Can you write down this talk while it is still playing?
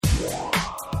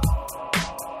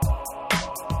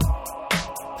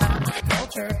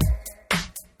culture.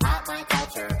 Pop my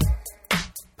culture.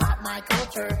 Pop my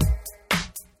culture.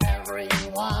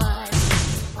 Everyone.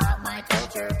 Pop my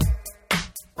culture.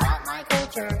 Pop my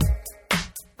culture.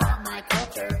 Pop my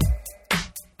culture.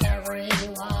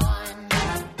 Everyone.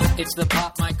 It's the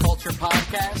Pop My Culture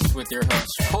podcast with your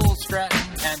hosts Cole Stratton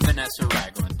and Vanessa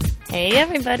Ragland. Hey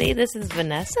everybody, this is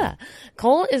Vanessa.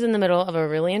 Cole is in the middle of a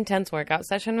really intense workout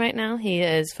session right now. He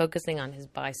is focusing on his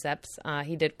biceps.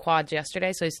 He did quads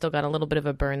yesterday, so he's still got a little bit of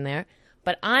a burn there.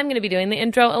 But I'm going to be doing the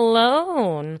intro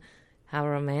alone. How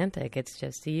romantic. It's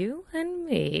just you and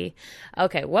me.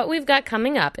 Okay, what we've got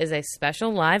coming up is a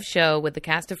special live show with the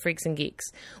cast of Freaks and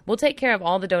Geeks. We'll take care of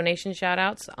all the donation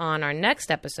shout-outs on our next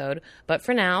episode, but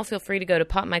for now, feel free to go to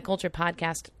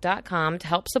popmyculturepodcast.com to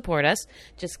help support us.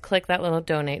 Just click that little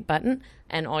donate button,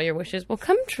 and all your wishes will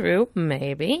come true,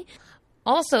 maybe.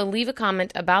 Also, leave a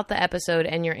comment about the episode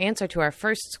and your answer to our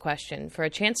first question for a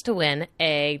chance to win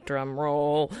a, drum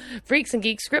roll, Freaks and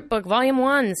Geeks script book Volume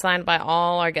 1 signed by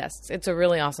all our guests. It's a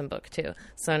really awesome book, too.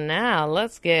 So now,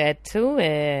 let's get to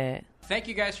it. Thank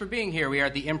you guys for being here. We are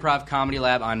at the Improv Comedy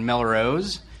Lab on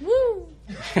Melrose. Woo!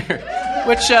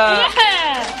 Which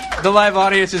the live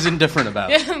audience is indifferent about.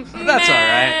 That's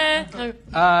all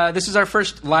right. This is our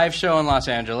first live show in Los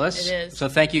Angeles. It is. So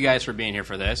thank you guys for being here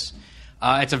for this.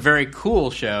 It's a very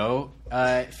cool show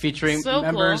featuring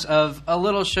members of a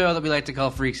little show that we like to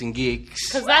call Freaks and Geeks.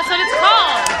 Because that's what it's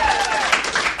called.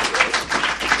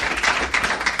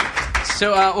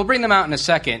 So we'll bring them out in a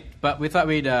second, but we thought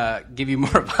we'd give you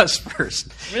more of us first.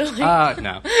 Really?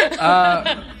 No.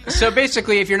 So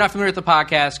basically, if you're not familiar with the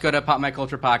podcast, go to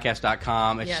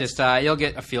popmyculturepodcast.com. It's just, you'll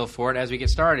get a feel for it as we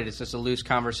get started. It's just a loose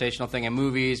conversational thing in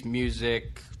movies,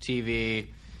 music, TV...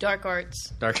 Dark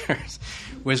arts,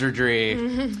 wizardry,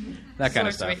 that kind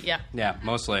of Sorcery, stuff. yeah. Yeah,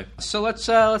 mostly. So let's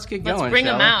get going. Let's bring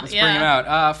him out. Let's bring him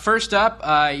out. First up,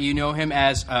 you know him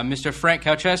as Mr. Frank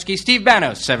Kauchowski, Steve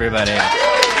Banos, everybody.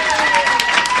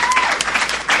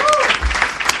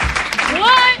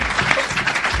 What?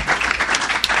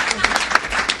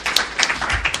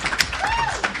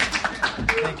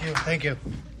 Thank you.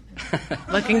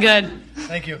 Looking good.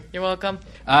 Thank you. You're welcome.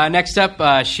 Next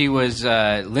up, she was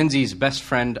Lindsay's best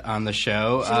friend on the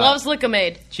show. She loves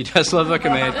Lickamade. She does love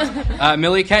Lickamade.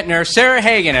 Millie Kentner, Sarah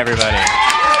Hagen, everybody.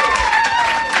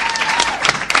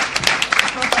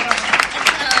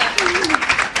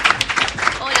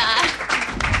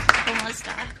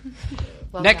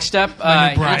 Next up,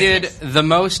 he did the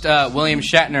most William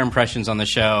Shatner impressions on the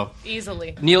show.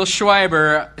 Easily. Neil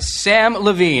Schreiber, Sam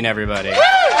Levine, everybody.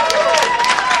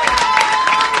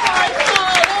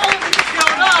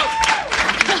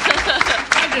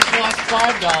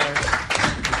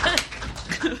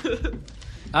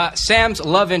 $5. Sam's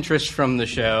love interest from the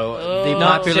show. The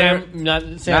Not popular,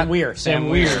 Sam Weir. Sam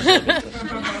Weir. Weir.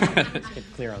 Let's get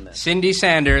clear on that. Cindy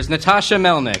Sanders, Natasha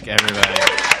Melnick, everybody.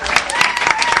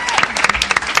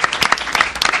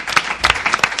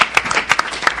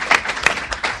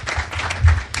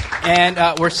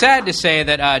 And we're sad to say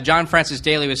that John Francis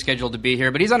Daly was scheduled to be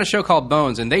here, but he's on a show called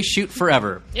Bones, and they shoot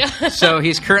forever. Yeah. So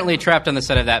he's currently trapped on the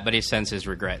set of that, but he sends his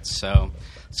regrets. So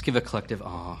let's give a collective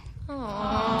aw.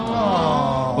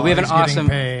 Aww. But we have an He's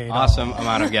awesome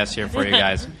amount of guests here for you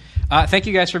guys. Thank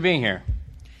you guys for being here.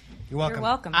 You're welcome. You're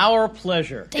welcome. Our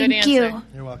pleasure. Thank you.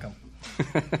 You're welcome.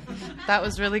 That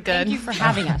was really good. Thank you for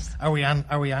having us. Are we on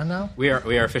now? We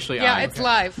are officially on. Yeah, it's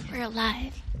live. We're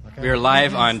alive. We are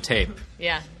live on tape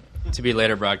Yeah. to be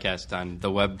later broadcast on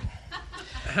the web.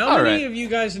 How All many right. of you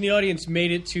guys in the audience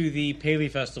made it to the Paley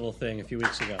Festival thing a few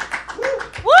weeks ago? Woo!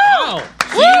 Wow.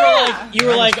 So you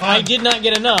were like, I did not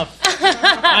get enough.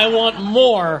 I want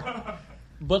more,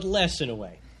 but less in a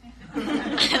way.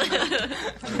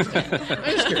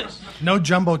 No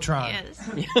Jumbotron.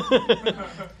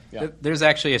 Yes. There's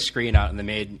actually a screen out in the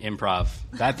Made Improv.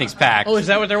 That thing's packed. Oh, is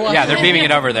that what they're watching? Yeah, they're beaming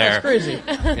it over there. That's crazy.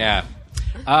 Yeah.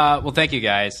 Well, thank you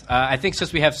guys. I think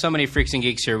since we have so many Freaks and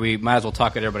Geeks here, we might as well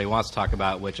talk what everybody wants to talk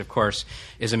about, which, of course,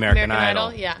 is American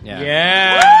Idol. Yeah.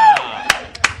 Yeah.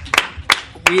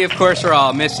 We, of course, are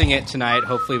all missing it tonight.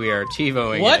 Hopefully we are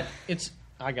TiVoing What? it.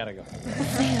 I gotta go.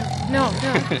 No.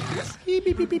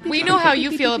 We know how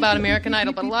you feel about American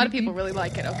Idol, but a lot of people really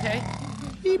like it, okay?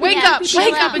 Wake up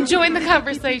and join the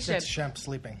conversation. That's Shemp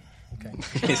sleeping. Okay. You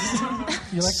like that?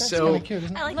 It's So- kind of cute,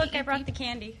 isn't it? Look, I brought the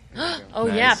candy. Oh,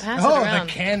 Nice. yeah, pass it Oh, around.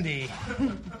 the candy.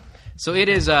 So it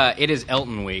is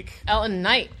Elton Week. Elton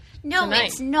Night. No, Tonight.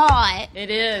 it's not.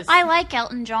 It is. I like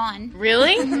Elton John.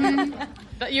 Really?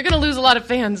 But you're going to lose a lot of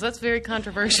fans. That's very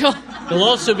controversial. He'll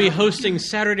also be hosting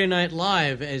Saturday Night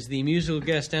Live as the musical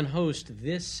guest and host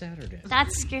this Saturday.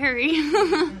 That's scary.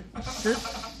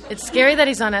 It's scary that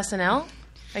he's on SNL.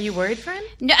 Are you worried for him?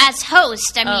 No, as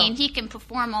host, I Oh. mean, he can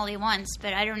perform all he wants,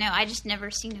 but I don't know. I just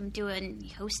never seen him doing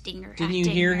hosting or Didn't you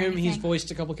acting hear or him? He's anything.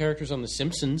 voiced a couple characters on The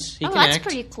Simpsons. He Oh, can that's act.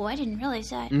 pretty cool. I didn't realize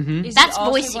that. Is That's he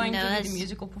also voicing, going though. to do That's- the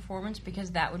musical performance?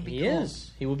 Because that would be He cool.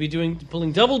 is. He will be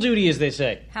pulling double duty, as they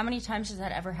say. How many times has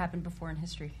that ever happened before in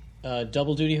history?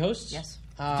 Double duty hosts? Yes.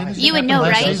 Didn't You it would happen know,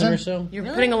 last right? Dozen or season? so. You're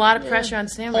putting a lot of pressure on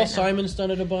Sam Paul right now. Simon's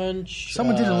done it a bunch.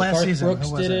 Someone did it last Garth season. Brooks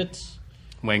Who was did it? it.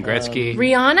 Wayne Gretzky.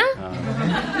 Rihanna?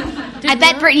 I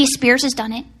bet Britney Spears has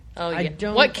done it. Oh, I yeah.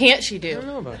 don't- What can't she I don't do?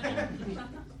 know about that.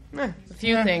 A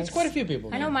few things. Quite a few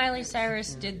people. I know Miley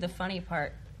Cyrus did the funny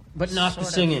part. But not the Sort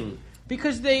of. singing.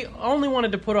 Because they only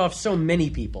wanted to put off so many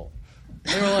people.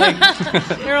 They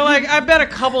were like, I bet a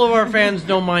couple of our fans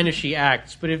don't mind if she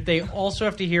acts, but if they also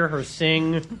have to hear her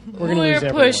sing, we're going to lose We're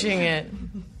everyone. pushing it.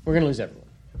 We're going to lose everyone.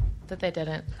 That they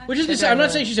didn't. Which is to say, I'm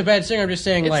not saying she's a bad singer. I'm just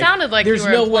saying, It like, sounded like there's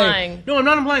you were no implying- way. No, I'm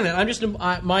not implying that. I'm just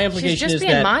my implication just is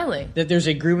being that Miley. that there's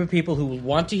a group of people who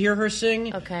want to hear her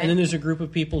sing, Okay. and then there's a group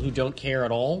of people who don't care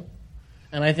at all,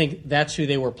 and I think that's who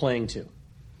they were playing to.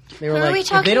 They were Who are like, we if they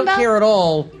talking don't about? care at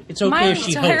all, it's okay Miley if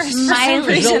she Cyrus. hosts. Miley.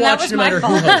 Because they'll That watch was no my matter who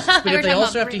fault. hosts. But We were if they talking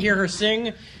also about have to hear her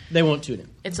sing, they won't tune in.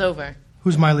 It's over.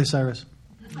 Who's Miley Cyrus?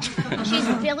 She's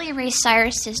Billy Ray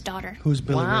Cyrus's daughter. Who's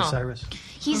Billy Wow. Ray Cyrus?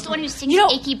 He's the one who sings You know-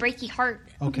 "Achy Breaky Heart."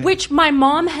 Okay. Which my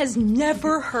mom has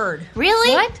never heard.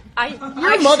 Really? What?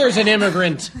 Your mother's an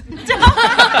immigrant.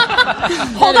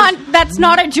 Hold on, that's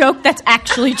not a joke. That's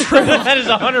actually true. That is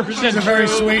 100% She's a very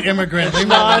sweet immigrant. Leave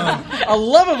her alone. a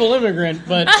lovable immigrant,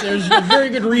 but there's a very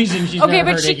good reason she's Okay,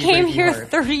 never but heard she Achy came Breaky here Heart.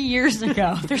 30 years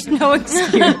ago. There's no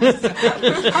excuse.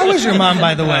 How is your mom,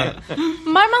 by the way?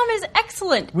 My mom is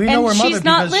excellent. We know and her mother she's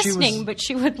not because she listening, was- but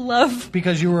she would love.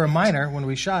 Because you were a minor when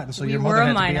we shot, and so We your were mother a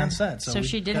had to be minor, on set. So so we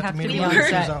she did got have to meet be her on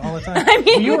set. all the time. I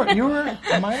mean- you were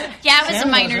a minor? Yeah, I was Sam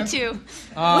a minor wasn't. too.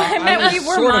 I meant we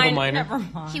were sort of a minor. minor. Never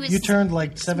mind. He was. You turned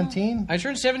like 17? I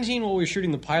turned 17 while we were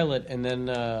shooting the pilot, and then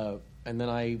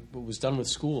I was done with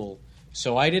school.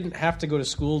 So I didn't have to go to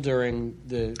school during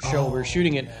the show we were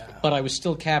shooting it, but I was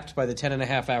still capped by the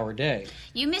 10.5-hour day.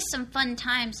 You missed some fun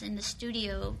times in the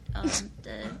studio.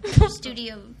 The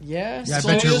studio. Yeah, Yeah, I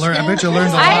bet you learned a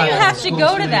lot. I didn't have to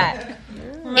go to that.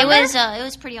 It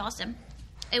was pretty awesome.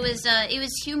 It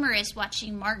was humorous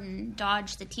watching Martin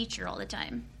dodge the teacher all the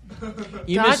time.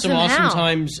 You Dodge missed some them awesome how?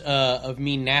 times of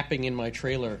me napping in my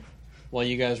trailer while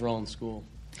you guys were all in school.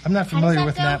 I'm not familiar that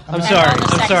with go? that. I'm not- sorry.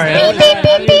 I'm sorry. I don't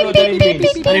even know what that even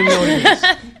means. I don't even know what it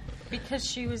means. Because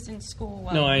she was in school.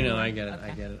 No, I know. I get it. I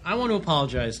get it. I want to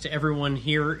apologize to everyone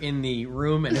here in the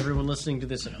room and everyone listening to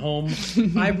this at home.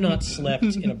 I've not slept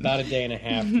in about a day and a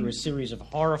half through a series of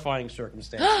horrifying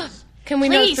circumstances. Can we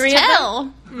Please know 3 of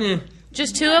tell. them?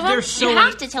 Just 2 of them? There's so You many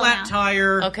have to tell flat now.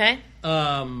 tire, Okay.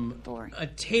 Boring. a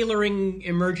tailoring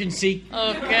emergency.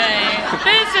 Okay.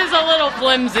 This is a little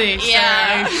flimsy. sir.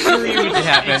 Yeah. It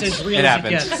happens. It's as real It as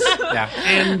it happens. gets. Yeah.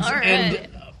 And All right. and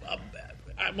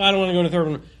I don't want to go to the third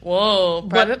one. Whoa.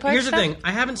 Private But part here's stuff? the thing: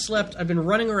 I haven't slept. I've been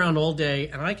running around all day,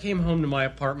 and I came home to my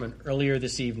apartment earlier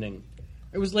this evening.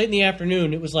 It was late in the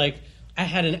afternoon. It was like I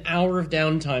had an hour of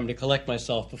downtime to collect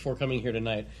myself before coming here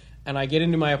tonight, and I get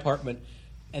into my apartment,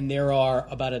 and there are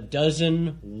about a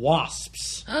dozen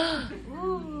wasps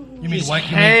You mean white,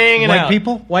 hanging white out.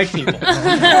 people? White people.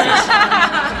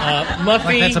 Muffy.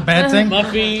 Like that's a bad thing?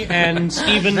 Muffy and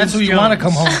Steven. That's who you want to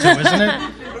come home to, isn't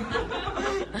it?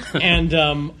 And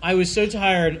I was so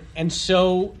tired, and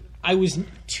so I was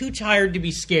too tired to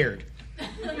be scared.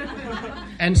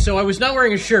 And so I was not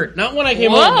wearing a shirt. Not when I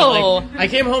came home. Whoa. But like, I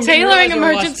came home. Tailoring didn't realize there were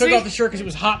wasps, emergency? Took off the shirt because it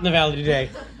was hot in the valley today.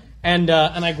 And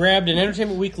I grabbed an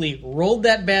Entertainment Weekly, rolled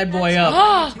that bad boy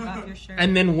up,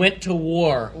 and then went to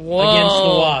war against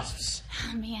the wasps.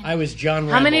 Oh man. I was John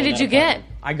Rambo. How many in did that you get?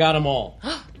 apartment. I got them all.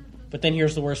 But then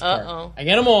here's the worst part. Uh-oh. I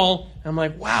get them all, and I'm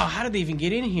like, wow, how did they even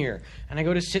get in here? And I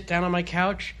go to sit down on my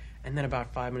couch, and then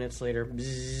about 5 minutes later,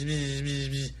 bzz, bzz, bzz,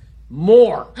 bzz,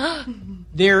 more.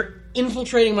 They're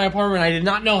infiltrating my apartment. I did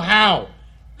not know how.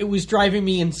 It was driving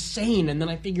me insane, and then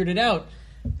I figured it out.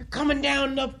 They're coming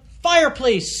down the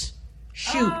fireplace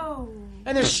chute.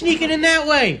 And they're sneaking in that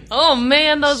way. Oh,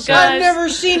 man, those I've guys. never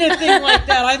seen a thing like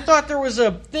that. I thought there was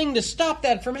a thing to stop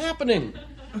that from happening.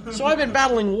 So I've been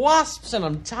battling wasps, and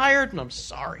I'm tired, and I'm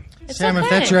sorry. It's Sam, if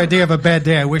okay. that's your idea of a bad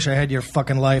day, I wish I had your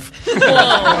fucking life.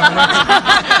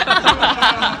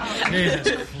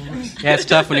 Jesus. Yeah, it's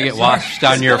tough when you get wasps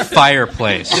on your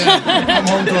fireplace. Come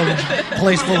home to a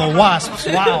place full of wasps.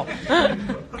 Wow.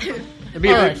 It'd be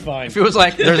a big fine. If it was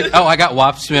like, I got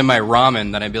wasps in my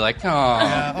ramen, then I'd be like,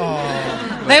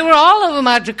 oh. They were all over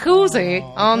my jacuzzi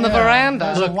on the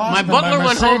veranda. Look, my butler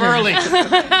went home early.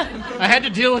 I had to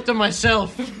deal with them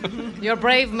myself. You're a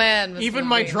brave man, Mr. Even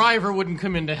my McGee. driver wouldn't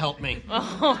come in to help me.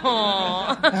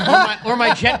 Oh. or my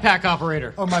jetpack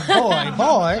operator. Oh, my boy.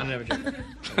 I don't have a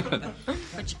jetpack.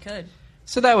 But you could.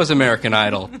 So that was American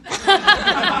Idol.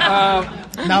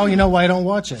 Now you know why I don't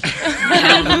watch it. All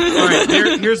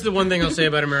right, here's the one thing I'll say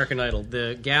about American Idol.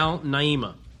 The gal,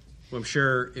 Naima, who I'm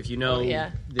sure if you know...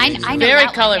 yeah. the- I know Very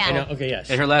that colorful. One, I yeah. know, okay, yes.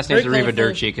 And her last name's Very Arriva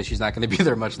colorful. Dirci because she's not going to be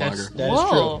there much longer. That is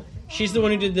Whoa. true. She's the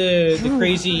one who did the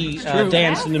crazy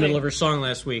dance in the middle of her song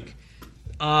last week.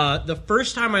 The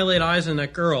first time I laid eyes on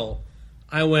that girl,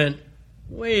 I went,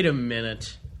 wait a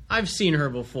minute. I've seen her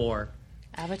before.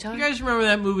 Avatar? You guys remember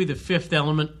that movie, The Fifth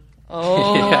Element?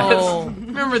 Oh.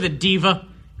 Remember the diva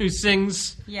who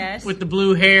sings Yes. with the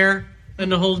blue hair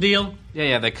and the whole deal?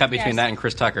 Yeah, they cut between Yes. that and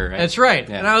Chris Tucker, right? That's right.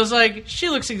 Yeah. And I was like, she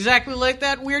looks exactly like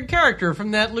that weird character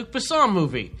from that Luc Besson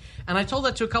movie. And I told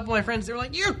that to a couple of my friends. They were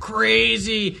like, you're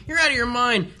crazy. You're out of your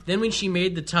mind. Then when she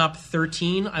made the top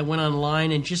 13, I went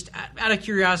online and just out of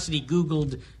curiosity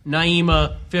Googled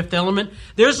Naima Fifth Element.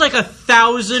 There's like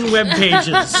 1,000 web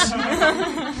pages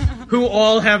who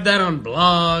all have that on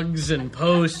blogs and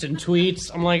posts and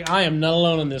tweets. I'm like, I am not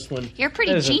alone on this one. You're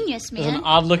pretty That is genius, that is an man.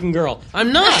 odd-looking girl.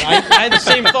 I'm not. I had the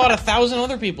same thought 1,000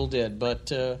 other people did,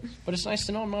 but it's nice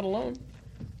to know I'm not alone.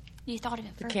 You thought of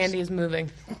it first. Candy is moving.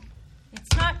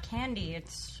 It's not candy,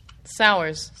 it's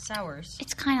Sours. sours.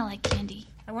 It's kind of like candy.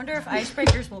 I wonder if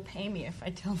icebreakers will pay me if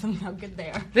I tell them how good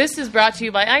they are. This is brought to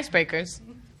you by Icebreakers.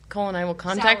 Cole and I will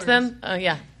contact Sours. them. Oh,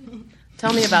 yeah.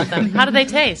 Tell me about them. How do they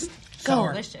taste? Go.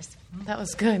 Delicious. That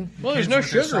was good. Well, there's no With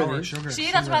their sugar in sour it. sugar.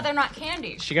 See, that's why they're not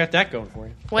candy. She got that going for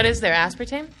you. What is there?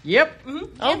 Aspartame? Yep.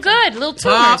 Oh, good. Little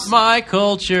Pop tumors. my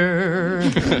culture.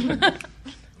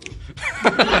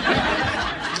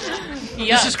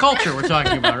 Yeah. This is culture we're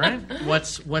talking about, right?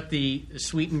 What the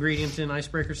sweet ingredient in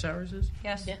icebreaker sours is?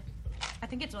 Yes. Yeah. I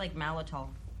think it's like maltol.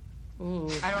 Ooh.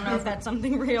 I don't know if that's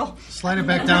something real. Slide it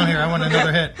back down here. I want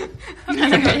another hit. Who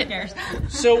cares?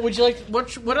 So, would you like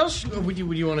what else would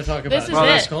you want to talk about? This is Well,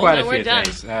 there's it. quite a No, we're few done.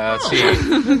 things. Let's see.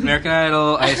 American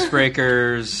Idol,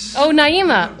 Icebreakers. Oh,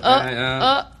 Naima.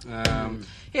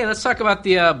 Yeah, let's talk about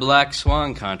the Black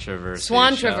Swan controversy.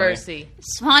 shall we? Swantroversy.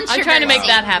 Swan I'm trying to make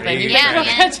that happen. You Yeah, make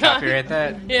man. that time. Copyright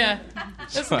that. Yeah.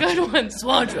 That's a good one.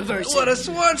 Swantroversy. What a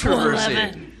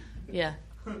Swantroversy. Yeah.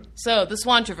 So, the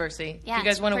Swantroversy. Yeah, you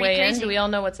guys it's want to pretty weigh in? crazy. Do we all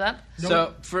know what's up?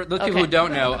 So, for those people Okay. who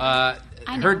don't know, I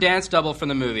her know. dance double from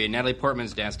the movie, Natalie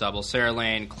Portman's dance double, Sarah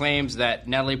Lane, claims that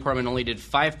Natalie Portman only did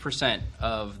 5%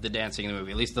 of the dancing in the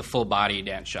movie, at least the full body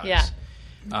dance shots. Yeah.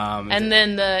 And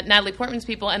then the Natalie Portman's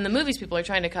people and the movies people are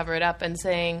trying to cover it up and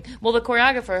saying, well, the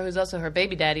choreographer, who's also her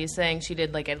baby daddy, is saying she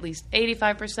did like at least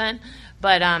 85%.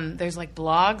 But there's like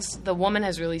blogs. The woman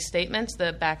has released statements,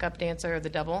 the backup dancer or the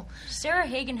double. Sarah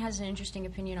Hagen has an interesting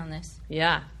opinion on this.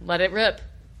 Yeah, let it rip.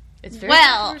 It's very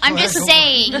Well, I'm just Go on.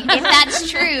 saying, if that's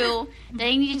true,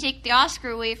 then you need to take the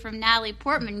Oscar away from Natalie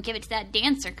Portman and give it to that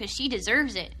dancer because she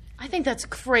deserves it. I think that's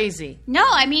crazy. No,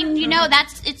 I mean,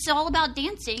 it's all about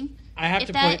dancing. I have If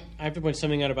to that- point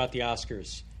something out about the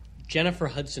Oscars. Jennifer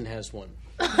Hudson has one.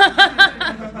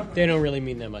 They don't really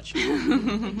mean that much. Wow,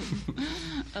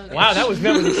 that was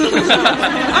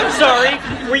I'm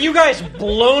sorry. Were you guys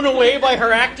blown away by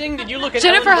her acting? Did you look at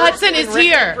Jennifer Ellen Hudson Burstyn is in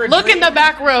Requiem here. for a Look in Dream? the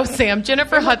back row, Sam.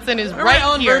 Jennifer Hudson is Remember right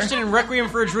Ellen here. Burstyn in Requiem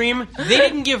for a Dream? They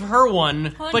didn't give her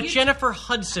one, but you- Jennifer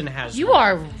Hudson has You one.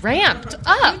 are ramped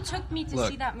up. Who took me to Look.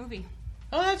 see that movie?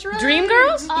 Oh, that's right.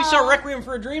 Dreamgirls? We saw Requiem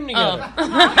for a Dream together.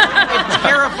 It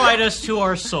terrified us to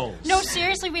our souls. No,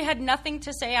 seriously, we had nothing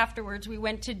to say afterwards. We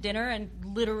went to dinner and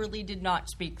literally did not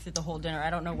speak through the whole dinner.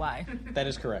 I don't know why. That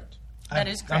is correct. That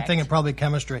is I'm correct. thinking probably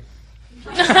chemistry.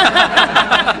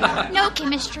 No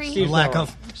chemistry. Steve's Lack not of.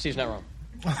 wrong. Steve's not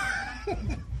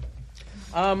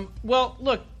wrong. Well,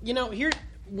 look, here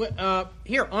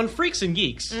on Freaks and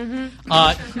Geeks,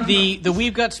 the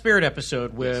We've Got Spirit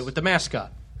episode with the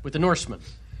mascot, with the Norseman,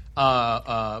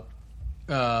 the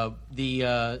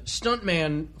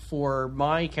stuntman for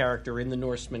my character in the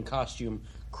Norseman costume,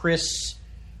 Chris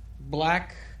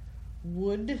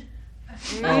Blackwood. Oh,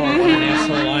 what an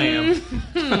asshole I am.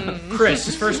 Chris.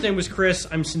 His first name was Chris.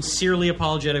 I'm sincerely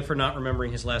apologetic for not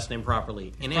remembering his last name properly.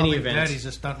 In any Probably event. Daddy's a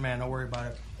stuntman. Don't worry about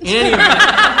it. In any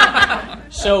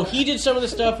event, so he did some of the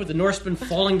stuff with the Norseman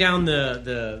falling down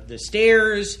the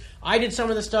stairs. I did some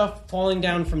of the stuff falling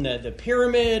down from the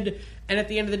pyramid. And at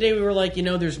the end of the day, we were like,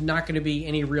 there's not going to be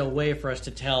any real way for us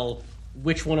to tell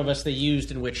which one of us they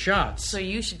used in which shots. So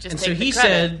you should just and take so the he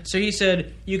credit.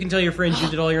 said, you can tell your friends you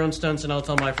did all your own stunts, and I'll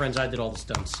tell my friends I did all the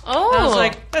stunts. Oh. And I was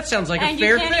like, that sounds like and a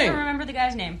fair you can't thing. even remember the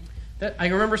guy's name. I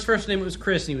remember his first name was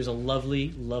Chris, and he was a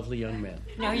lovely, lovely young man.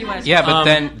 No, he was. Yeah,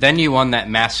 but then you won that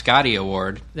Mascotti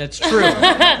Award. That's true.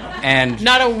 And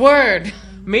Not a word.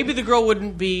 maybe the girl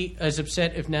wouldn't be as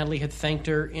upset if Natalie had thanked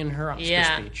her in her Oscar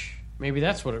Yeah. speech. Maybe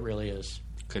that's what it really is.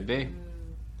 could be.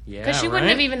 Yeah, Because she right? wouldn't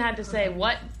have even had to say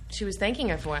what she was thanking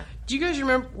her for. Do you guys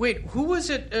remember? Wait, who was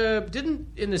it? Didn't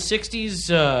in the '60s?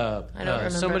 I don't remember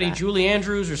somebody, that. Julie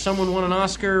Andrews or someone, won an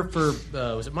Oscar for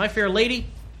was it My Fair Lady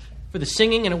for the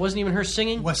singing, and it wasn't even her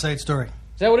singing. West Side Story.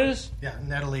 Is that what it is? Yeah,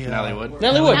 Natalie. Natalie Wood.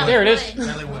 Natalie Wood. There it is.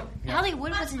 Natalie Wood. Yeah.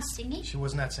 Hollywood wasn't singing. She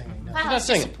was not singing. No. Wow, not that's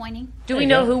singing. disappointing. Do There we you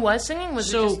know go. who was singing? Was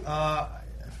it So just...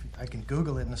 I can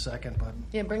Google it in a second, but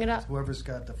Yeah, bring it up. whoever's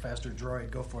got the faster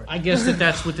droid, go for it. I guess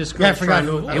that's what this Yeah, I girl's forgot trying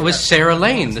who- to. It was Sarah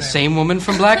Lane, the same woman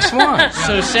from Black Swan.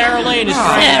 So Sarah Lane is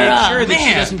trying to make sure that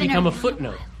she doesn't become a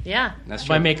footnote Yeah, That's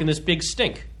by true. making this big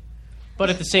stink. But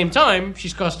at the same time,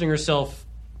 she's costing herself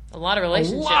a lot of a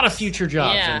relationships. lot of future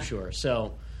jobs, Yeah. I'm sure.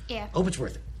 So, Yeah, hope it's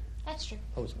worth it. that's true.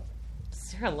 Hope it's worth it.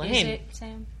 Sarah Is Lane. it,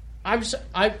 Sam? I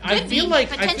Could feel be, like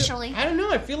potentially. I don't know.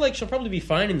 I feel like she'll probably be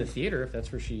fine in the theater if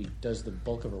that's where she does the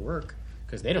bulk of her work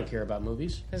because they don't care about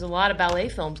movies. There's a lot of ballet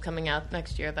films coming out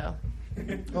next year, though.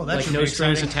 Oh, that Like should No be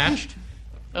Strings exciting. Attached,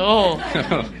 Oh.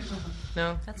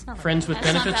 No. That's not Friends with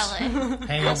That's not Benefits, ballet. That's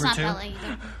Hangover not 2. ballet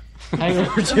either.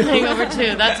 Hangover 2. Hangover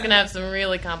 2. That's going to have some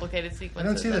really complicated I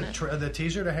sequences. don't see in the it. the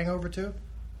teaser to Hangover 2. God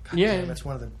Yeah. damn, it's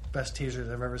one of the best teasers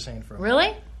I've ever seen for a Really?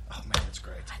 movie. Oh man, it's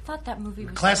great. I thought that movie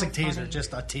was Classic so teaser, funny.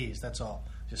 just a tease. That's all.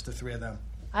 Just the three of them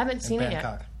I haven't in seen it yet.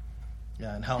 Bangkok.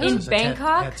 Yeah, and how In has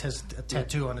Bangkok? a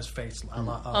tattoo on his face. Oh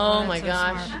my so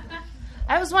gosh. smart.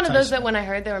 I was one of those Tyson. that when I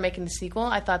heard they were making the sequel,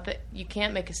 I thought that you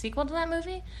can't make a sequel to that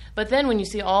movie. But then when you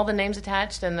see all the names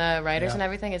attached and the writers Yeah. and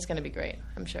everything, it's going to be great,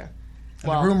 I'm sure.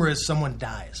 And the rumor is someone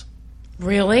dies.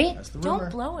 Really? That's the rumor.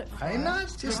 Don't blow it. I'm not.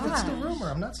 It's just it's the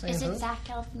rumor. I'm not saying Is who. it Zach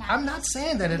Galifianakis? I'm not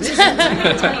saying that it is. I'm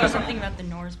going to tell you something about the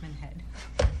Norseman head.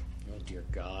 Oh dear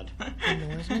God!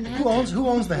 who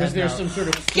owns the head Is there now? some sort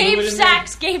of Gabe fluid in there?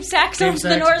 Sachs. Gabe Sachs Gabe owns the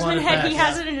Sachs Norseman bought it head. He back,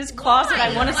 has yeah. it in his closet.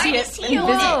 I want to see it. does he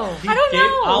own I don't Gabe,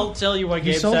 know. I'll tell you why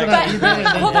Gabe sold it Sachs. on But eBay and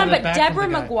then hold on, bought it but back from Deborah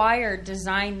the guy. McGuire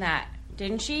designed that,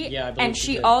 didn't she? Yeah, I believe and she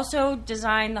she did. also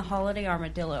designed the Holiday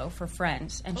Armadillo for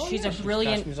Friends, and she's a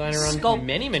brilliant costume designer on sculptress.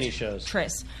 many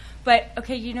shows. But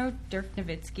okay, you know Dirk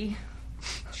Nowitzki.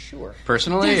 Sure.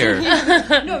 Personally, or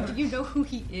No, do you know who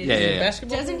he is? yeah.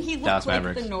 Basketball. Doesn't he look Dallas like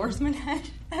Mavericks. the Norseman head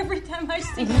every time I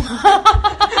see him?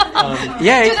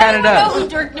 Yeah, he Does kind of anyone know does. who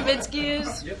Dirk Nowitzki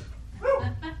is?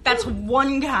 That's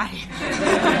one guy.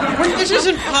 Wait, this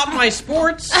isn't Pop My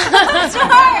Sports.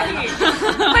 Sorry,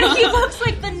 but he looks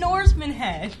like the Norseman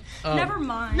head. Never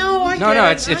mind. No, I No,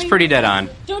 get it. it's pretty dead on.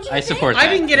 Don't you I think? support that.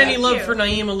 I didn't get any Thank love you. for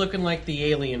Naima looking like the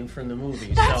alien from the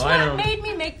movie, That's so I what don't. made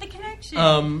me make the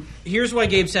connection. Here's why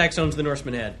Gabe Sachs owns the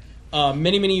Norseman head.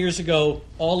 Many years ago,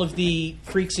 all of the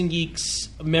Freaks and Geeks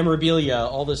memorabilia,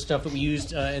 all the stuff that we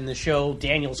used in the show,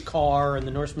 Daniel's car and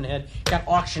the Norseman head, got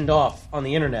auctioned off on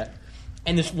the internet.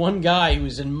 And this one guy who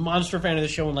was a monster fan of the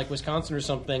show in like Wisconsin or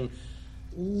something,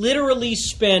 literally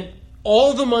spent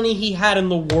all the money he had in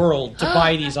the world to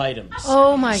buy these items.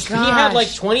 Oh my gosh. He had like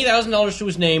 $20,000 to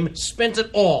his name, spent it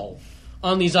all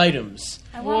on these items.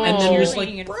 Whoa. And then was Cheerleading like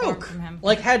uniform broke, from him.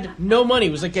 like had no money,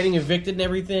 was like getting evicted and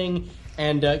everything.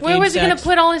 And Where Gabe was he going to Sachs-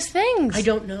 put all his things? I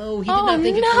don't know. He did Oh, not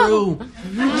think no. it through.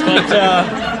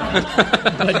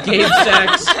 But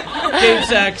Gabe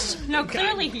Sachs no,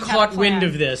 clearly he had a caught wind plan.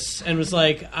 of this and was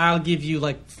like, "I'll give you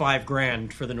like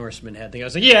 $5,000 for the Norseman head thing." I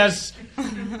was like, "Yes."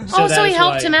 So that he is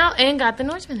helped why- him out and got the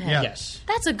Norseman head. Yeah. Yes,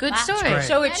 That's a good That's story. great.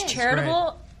 So it's That is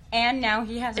charitable, and now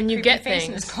he has a And you creepy get face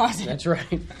in things. his closet. that's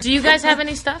right. Do you guys have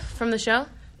any stuff from the show?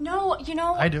 No, you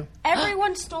know, I do.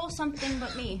 Everyone stole something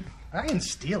but me. I didn't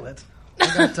steal it. I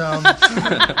got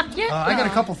I got a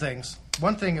couple things.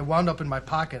 One thing, it wound up in my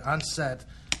pocket on set,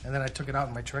 and then I took it out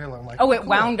in my trailer. I'm like, Oh, it cool.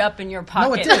 wound up in your pocket.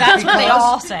 No, it did. That's what they because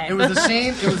all say. It was the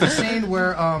scene. It was the scene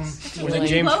where Was it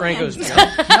James Franco's? no,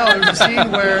 it was the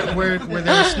scene where they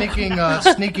were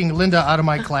sneaking Linda out of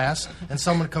my class, and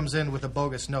someone comes in with a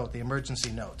bogus note, the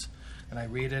emergency note, and I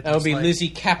read it. That would it's be like, Lizzie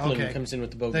Kaplan okay. comes in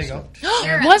with the There bogus you go. note.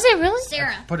 And Was it really?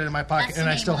 Sarah. put it in my pocket, That's and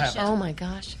the I name still of the have it. show. Oh my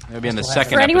gosh. It'll be in the Still have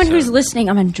second it. For anyone episode. who's listening,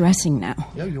 I'm undressing now.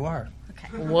 Yeah, you are.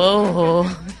 Whoa.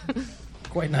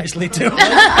 Quite nicely too. You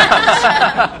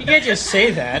can't just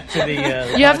say that to the.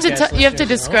 You have to podcast you have to listeners at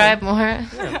describe more.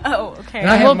 Oh, okay. And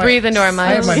I have We'll my- breathe into our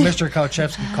I have my mics. Mr.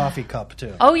 Kauchevsky coffee cup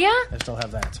too. Oh yeah. I still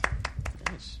have that.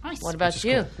 Nice. What about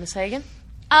you, Miss Hagen?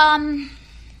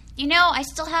 You know, I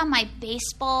still have my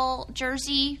baseball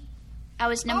jersey. I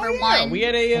was number one. We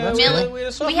had a that's Mil- cool. we had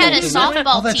a softball we had a team, didn't we?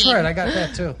 softball Oh, that's team. right. I got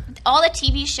that too. All the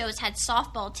TV shows had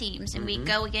softball teams, and we'd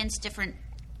go against different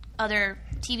other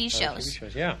TV shows.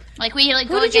 Yeah. Like we Who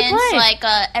go did you against play? like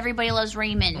Everybody Loves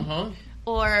Raymond,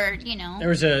 or There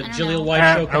was a I don't Jaleel know.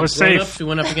 White show I called was Grown safe. Ups. We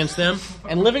went up against them.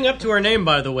 And living up to our name,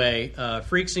 by the way,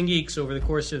 Freaks and Geeks over the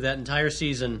course of that entire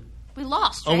season, We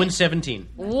lost. Right? 0-17.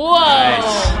 Whoa!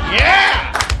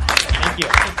 Yeah! Thank you.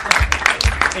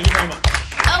 Thank you very much.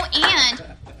 Oh,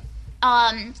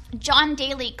 and John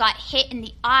Daly got hit in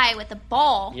the eye with a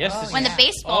ball when the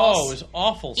baseballs. Oh, it was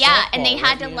awful. Yeah, Softball, and they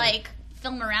had to right?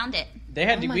 film around it. They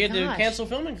had Oh to. my We had to gosh. cancel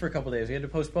filming for a couple days. We had to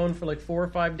postpone for like 4 or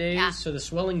 5 days Yeah. so the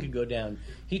swelling could go down.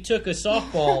 He took a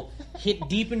softball, hit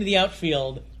deep into the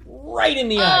outfield, right in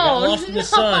the eye. Got lost in the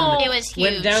sun. It was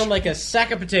Went huge. down like a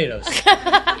sack of potatoes.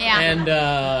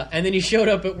 Yeah. And then he showed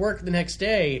up at work the next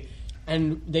day,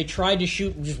 and they tried to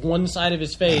shoot just one side of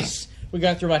his face. We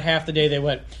got through about half the day. They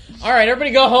went, "All right,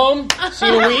 everybody, go home. See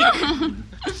you in a week."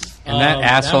 And that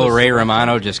asshole was- Ray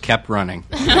Romano just kept running.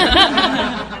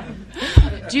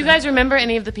 Do you guys remember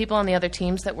any of the people on the other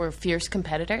teams that were fierce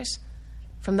competitors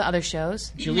from the other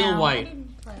shows? Jaleel White.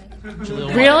 Jaleel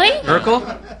White. Really?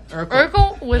 Urkel?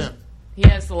 Urkel was. He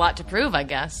has a lot to prove, I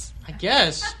guess. I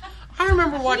guess. I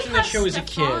remember watching that show as a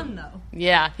kid. Fun, though.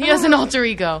 Yeah, he has an alter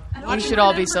ego. We should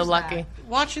all be so lucky.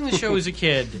 Watching the show as a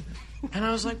kid, and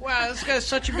I was like, wow, this guy's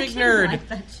such a big nerd.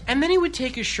 And then he would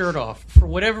take his shirt off for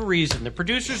whatever reason. The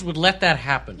producers would let that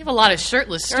happen. You have a lot of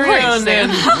shirtless stories. Every now and then,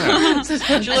 That's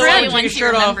Jaleel the would only take one his she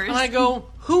shirt off, remembers. and I go,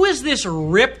 who is this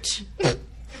ripped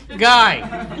guy?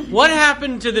 What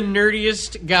happened to the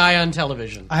nerdiest guy on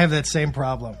television? I have that same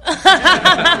problem.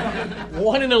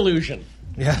 What an illusion.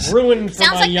 Yes. Ruined for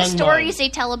Sounds my like the young stories mind. they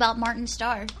tell about Martin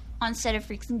Starr on set of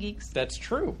Freaks and Geeks. That's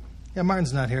true. Yeah,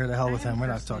 Martin's not here. To hell with him. We're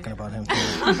not talking about him.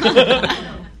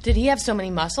 Did he have so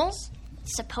many muscles?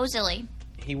 Supposedly,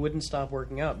 He wouldn't stop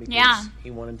working out because Yeah.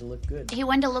 he wanted to look good. he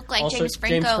wanted to look like Also, James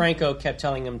Franco. Franco kept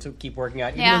telling him to keep working out.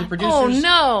 Even Yeah. though the producers Oh,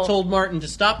 no. told Martin to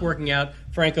stop working out,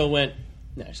 Franco went,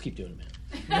 no, just keep doing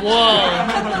it, man.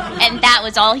 Whoa! And that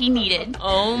was all he needed.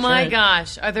 Oh my right.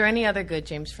 gosh! Are there any other good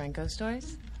James Franco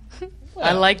stories?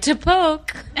 I like to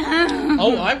poke.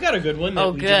 Oh, I've got a good one that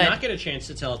Oh, we good. did not get a chance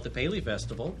to tell at the Paley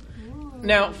Festival.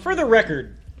 Now, for the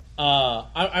record,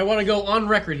 I want to go on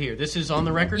record here. This is on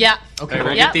the record? Yeah. Okay. We're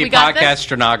going to Yeah, get the we got podcast this.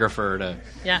 stenographer to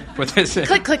Yeah. put this in.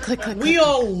 Click, click, click, click. We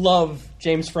all love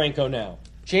James Franco now.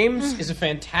 James is a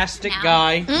fantastic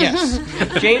guy. Yes.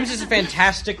 James is a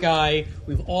fantastic guy.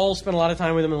 We've all spent a lot of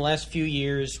time with him in the last few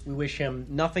years. We wish him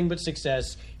nothing but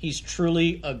success. He's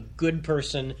truly a good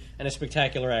person and a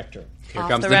spectacular actor. Here Off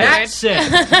comes the the record. That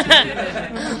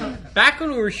said, back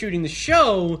when we were shooting the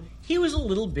show, he was a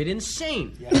little bit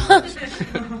insane.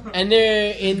 And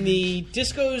in the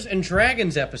Discos and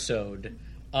Dragons episode,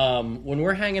 when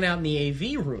we're hanging out in the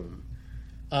AV room,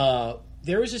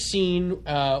 there was a scene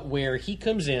where he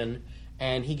comes in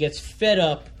and he gets fed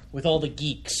up with all the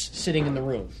geeks sitting in the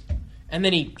room, and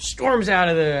then he storms out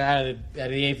of the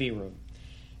AV room.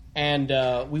 And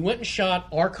we went and shot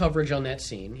our coverage on that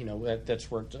scene. You know,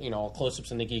 that's where all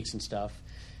close-ups on the geeks and stuff.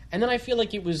 And then I feel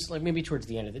like it was like maybe towards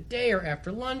the end of the day or after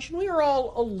lunch, and we were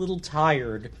all a little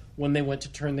tired when they went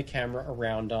to turn the camera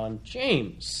around on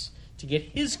James to get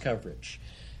his coverage.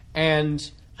 And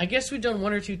I guess we'd done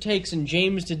 1 or 2 takes, and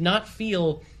James did not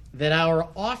feel that our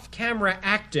off-camera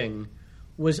acting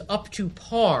was up to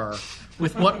par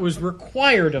with what was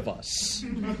required of us.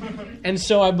 And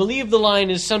so I believe the line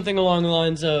is something along the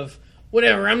lines of,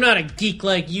 whatever, I'm not a geek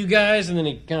like you guys, and then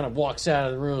he kind of walks out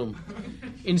of the room.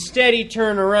 Instead, he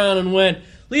turned around and went, at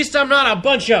least I'm not a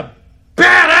bunch of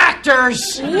bad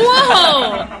actors!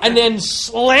 Whoa! And then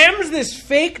slams this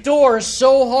fake door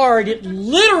so hard it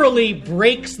literally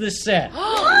breaks the set.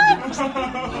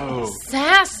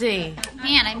 Sassy.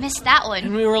 Man, I missed that one.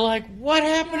 And we were like, what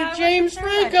happened to James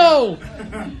Franco?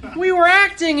 We were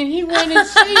acting and he went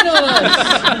insane on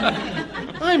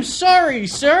us. I'm sorry,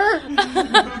 sir.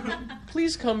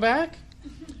 Please come back.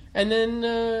 And then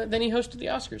he hosted the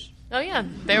Oscars. Oh yeah,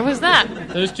 there was that.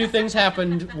 Those 2 things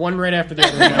happened, one right after the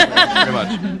other.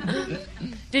 Pretty much.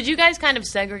 Did you guys kind of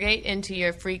segregate into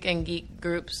your freak and geek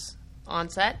groups on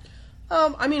set?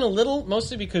 I mean, a little,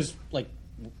 mostly because, like,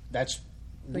 that's...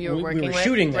 Who you were we working were with?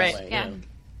 shooting that Right. way. Yeah.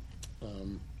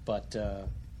 But...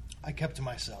 I kept to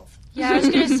myself. Yeah, I was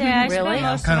going to say, I Really? spent Yeah,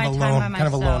 I'm most kind of of my time by alone. Kind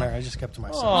of a myself. loner. I just kept to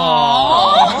myself.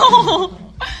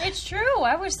 It's true.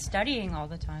 I was studying all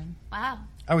the time. Wow.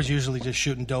 I was usually just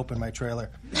shooting dope in my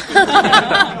trailer.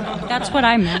 That's what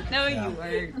I meant. No, you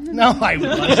weren't. No, I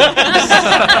wasn't.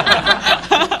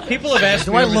 people have asked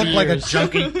Do me I over look the like a years-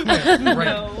 junkie? Come here,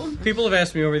 right. People have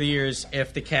asked me over the years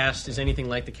if the cast is anything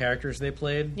like the characters they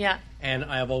played. Yeah. And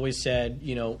I have always said,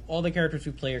 all the characters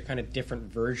we play are kind of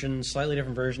different versions, slightly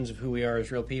different versions of who we are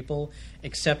as real people,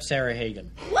 except Sarah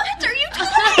Hagen. What are you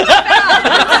talking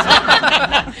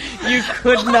about? You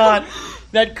could not.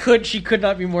 She could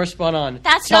not be more spun on.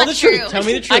 That's Tell not the true. truth. Tell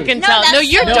me the truth. I can No, tell. that's No,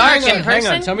 you're so dark true. in person.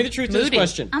 Hang on. Tell me the truth to this Moody.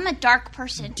 question. I'm a dark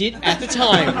person. At the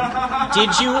time,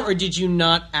 did you or did you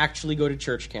not actually go to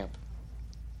church camp?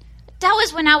 That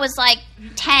was when I was like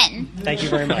 10. Thank you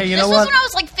very much. Hey, you This know was what? when I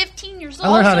was like 15 years old. I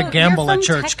learned how to Also, gamble you're at from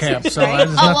church Texas, camp, so right?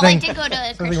 there's Oh, well, I nothing, did go to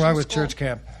nothing Christian wrong with school. church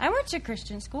camp. I went to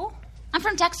Christian school, I'm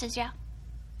from Texas, yeah.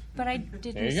 but I There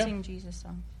didn't you go. sing Jesus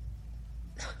songs.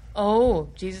 Oh,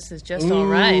 Jesus is just all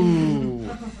right.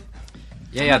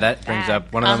 Yeah, that brings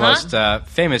up one of the Uh-huh. most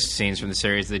famous scenes from the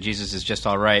series, the Jesus is Just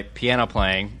All Right piano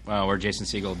playing, where Jason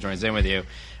Segel joins in with you.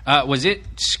 Was it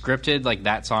scripted like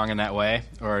that song in that way,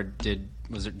 or did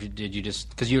you just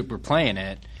because you were playing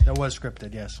it? That was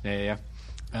scripted, yes. Yeah.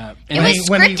 It was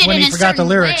when scripted he in a forgot the certain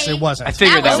lyrics, way. it wasn't. I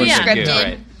figured that was was scripted. good,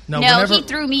 right? No, No, whenever- he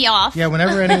threw me off. Yeah,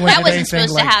 whenever anyone that did wasn't anything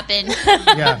supposed like, to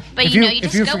happen. Yeah, But if you if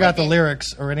just you go forgot with the it.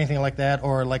 lyrics or anything like that,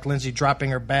 or like Lindsay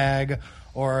dropping her bag,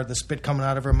 or the spit coming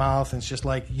out of her mouth, and it's just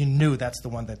like you knew that's the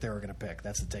one that they were going to pick.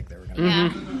 That's the take they were going to Yeah.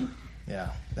 pick. Yeah,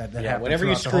 that Yeah, happened whenever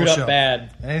you throughout the screwed whole up show.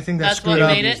 bad, Anything that That's screwed what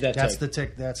up, made it? That that's take. the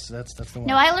tick. That's the one.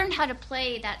 No, I learned how to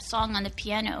play that song on the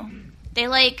piano. They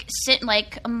sit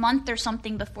a month or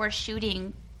something before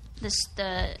shooting the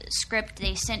script.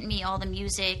 They sent me all the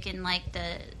music and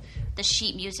the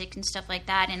sheet music and stuff like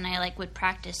that, and I would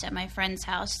practice at my friend's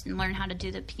house and learn how to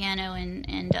do the piano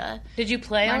and Did you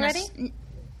play learn already?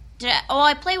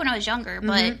 I played when I was younger,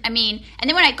 but I mean, and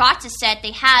then when I got to set,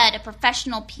 they had a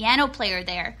professional piano player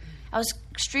there. I was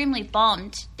extremely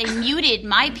bummed. They muted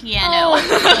my piano.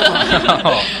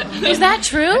 Is that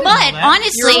true? But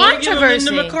honestly, you're regular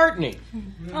Linda Controversy. McCartney.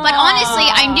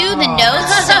 I knew the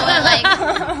notes,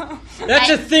 so That's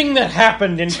a thing that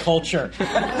happened in culture.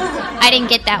 I didn't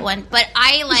get that one. But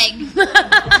I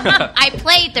I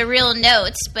played the real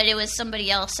notes, but it was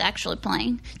somebody else actually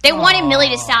playing. They wanted Millie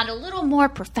to sound a little more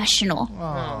professional.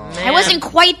 I wasn't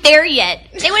quite there yet.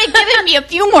 They would have given me a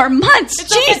few more months.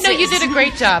 Jesus. No, you did a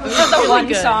great job. It was The really one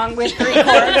good. song with 3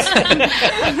 chords.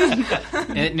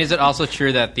 And is it also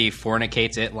true that the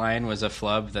 "fornicates it" line was a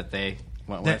flub that they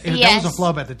went with? That Yes. was a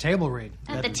flub at the table read.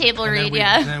 At the table And then read, we-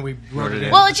 yeah. And then we wrote it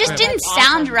in. Well, it just Script. didn't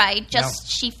sound right. Just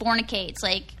she fornicates.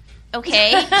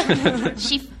 Okay,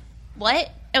 she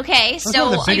what? Okay, That's so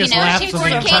one of the biggest laughs she of the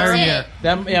entire fornicates year. it.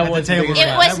 That, yeah, At the was the table biggest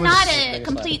read. It laugh. was That not the a biggest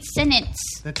complete sentence.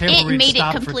 The table It read made it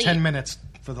stopped complete. for 10 minutes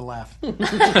for the laugh.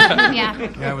 Yeah.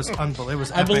 Yeah, it was unbelievable. It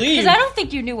was I epic. believe. Because I don't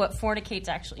think you knew what fornicates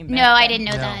actually meant. No, I then. didn't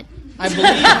know that. I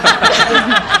believe.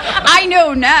 I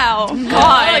know now.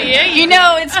 God, you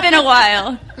know, it's been a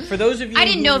while. For those of you, I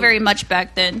didn't know very much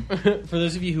back then. For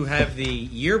those of you who have the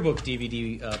yearbook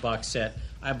DVD box set,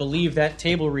 I believe that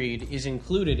table read is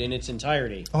included in its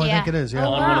entirety Oh, I Yeah. think it is, yeah.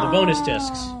 on one of the bonus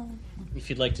discs.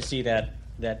 If you'd like to see that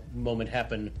moment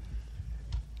happen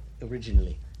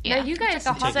originally. Yeah. Now, you guys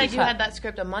like a said hockey you puck. had that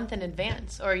script a month in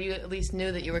advance, or you at least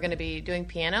knew that you were going to be doing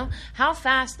piano. How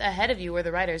fast ahead of you were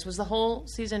the writers? Was the whole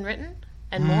season written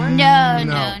and more? No.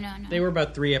 They were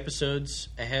about 3 episodes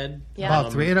ahead. Yeah.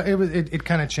 About 3. It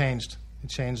kind of changed. It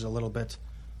changed a little bit.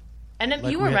 And then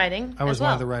Like you were we had- writing. I was as one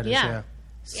well. of the writers, yeah.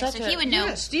 Yeah, so he would know.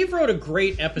 Yeah, Steve wrote a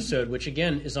great episode, which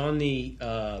again is on the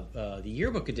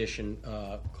yearbook edition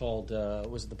called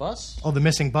was it The Bus? Oh, The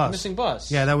Missing Bus. Missing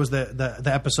Bus. Yeah, that was the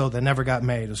episode that never got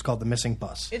made. It was called The Missing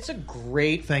Bus. It's a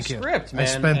great Thank you. script,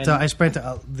 man. I spent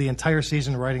the entire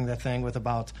season writing that thing with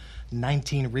about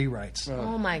 19 rewrites.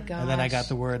 Oh my god! And then I got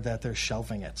the word that they're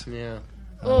shelving it. yeah.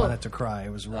 I wanted to cry.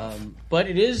 It was rough. But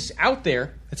it is out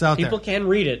there. It's out People there. can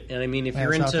read it, and I mean, if Yeah,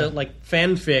 you're it's out into there. like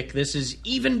fanfic, this is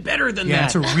even better than Yeah, that.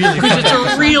 it's a really because fun it's a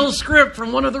episode. real script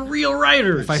from one of the real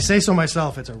writers. If I say so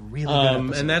myself, it's a really good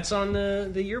episode. and that's on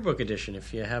the yearbook edition.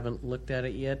 If you haven't looked at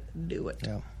it yet, do it.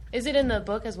 Yeah. Is it in the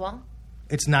book as well?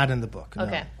 It's not in the book. No.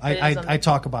 Okay, but it is on I the-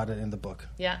 talk about it in the book.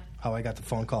 Yeah. How I got the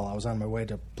phone call. I was on my way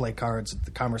to play cards at the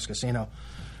Commerce Casino,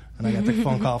 and I got the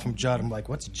phone call from Judd. I'm like,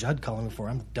 "What's Judd calling me for?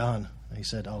 I'm done." And he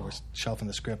said, "Oh, we're shelving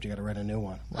the script. You got to write a new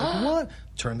one." I'm like, what?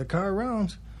 Turn the car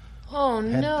around. Oh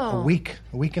Had no! a week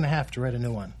and a half to write a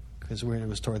new one because it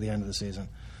was toward the end of the season.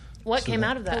 What came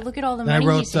out of that? But look at all the Then I money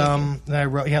he wrote,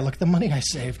 saved. yeah, look at the money I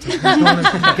saved. I was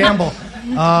going to gamble.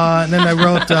 And then I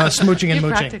wrote Smooching and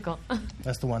You're Mooching. practical.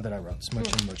 That's the one that I wrote,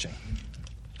 Smooching and Mooching.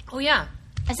 Oh yeah.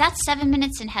 Is that 7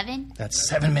 Minutes in Heaven? That's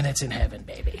 7 minutes in heaven,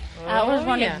 baby. That was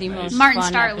one yeah. of the most Martin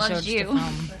fun Starr loves episodes to you.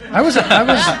 film. I was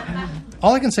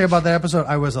all I can say about that episode,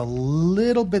 I was a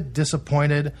little bit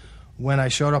disappointed when I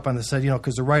showed up on the set,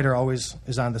 because the writer always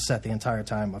is on the set the entire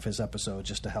time of his episode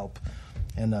just to help.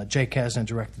 And Jake Kasdan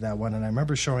directed that one. And I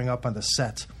remember showing up on the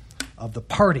set of The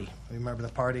Party. Remember The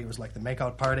Party? It was like the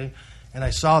makeout party. And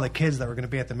I saw the kids that were going to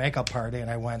be at the makeout party, and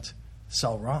I went, it's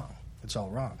all wrong. It's all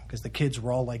wrong. Because the kids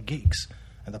were all like geeks.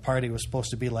 And the party was supposed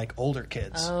to be like older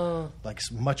kids. Like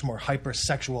much more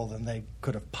hypersexual than they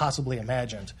could have possibly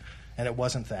imagined. And it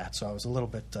wasn't that, so I was a little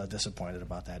bit disappointed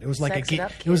about that. It was like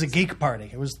it was a geek party.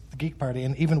 It was the geek party,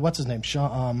 and even what's his name,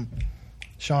 Sean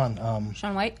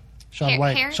White. Sean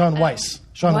Weiss.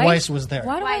 Sean Weiss was there.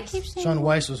 Why do I keep saying Sean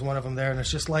Weiss was one of them there, and it's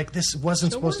just like this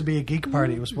wasn't supposed to be a geek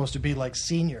party. It was supposed to be like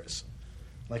seniors,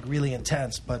 like really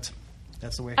intense. But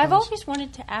that's the way it I've goes. always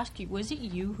wanted to ask you: was it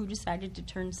you who decided to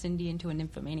turn Cindy into a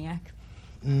nymphomaniac?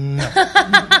 No.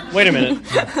 Wait a minute.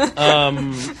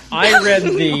 I read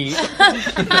the.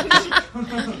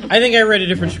 I think I read a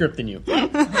different script than you.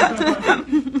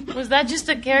 Was that just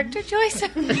a character choice?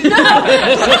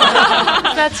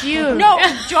 That's you. No,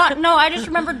 John. No, I just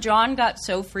remember John got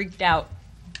so freaked out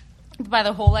by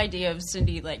the whole idea of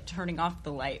Cindy like turning off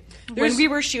the light when we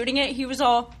were shooting it. He was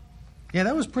all, Yeah,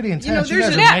 that was pretty intense. You,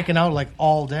 there's guys a- were making out like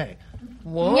all day.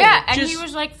 Whoa. yeah, and just- he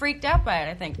was like freaked out by it.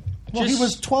 I think. Well, he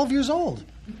was 12 years old.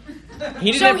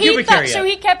 He didn't So have he pubic hair yet. so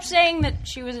he kept saying that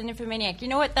she was a nymphomaniac. You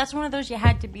know what? That's one of those you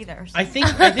had to be there. I think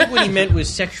what he meant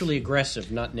was sexually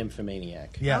aggressive, not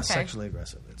nymphomaniac. Yeah, Okay. sexually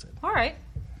aggressive. That's it. All right.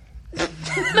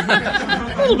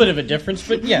 A little bit of a difference,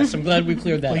 but yes, I'm glad we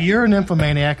cleared that Well, up. you're a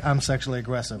nymphomaniac. I'm sexually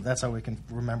aggressive. That's how we can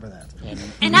remember that.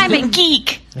 And I'm a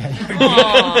geek.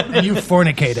 And you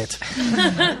fornicate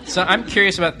it. So I'm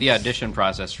curious about the audition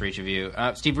process for each of you.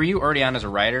 Steve, were you already on as a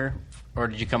writer, or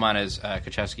did you come on as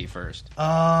Kochevsky first?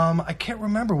 I can't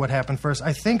remember what happened first.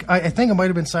 I think it might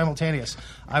have been simultaneous.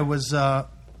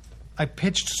 I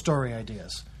pitched story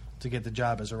ideas to get the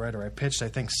job as a writer. I pitched, I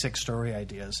think, 6 story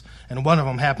ideas, and one of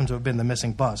them happened to have been The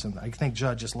Missing Bus, and I think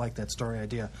Judd just liked that story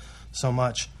idea so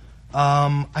much.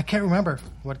 I can't remember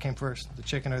what came first, the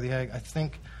chicken or the egg.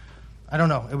 I don't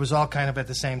know. It was all kind of at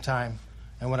the same time,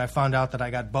 and when I found out that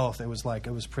I got both, it was a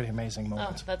pretty amazing Oh,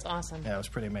 moment. that's awesome. Yeah, it was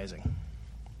pretty amazing.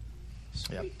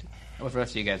 Yep. What for the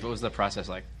rest of you guys? What was the process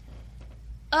like?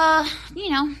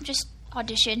 Just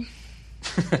audition.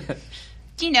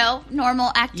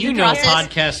 Normal acting You know, process.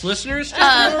 podcast listeners.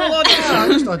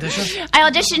 Just audition. I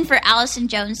auditioned for Allison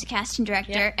Jones, the casting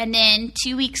director, and then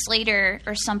 2 weeks later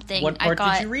or something, What part I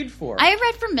got. did you read for? I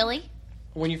read for Millie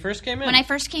when you first came in? when I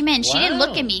first came in. She didn't Wow.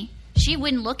 look at me. She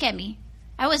wouldn't look at me.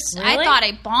 I Really? thought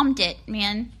I bombed it,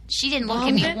 man. She didn't look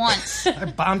at me Bombed it? once. I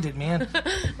bombed it, man.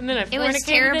 And then I It was fornicated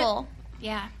terrible.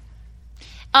 Yeah.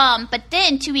 But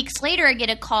then 2 weeks later, I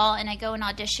get a call and I go and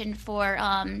audition for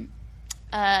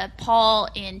Paul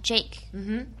and Jake,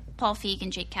 Paul Feig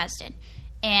and Jake Kasdan.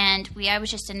 And I was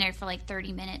just in there for like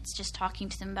 30 minutes just talking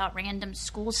to them about random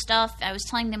school stuff. I was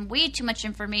telling them way too much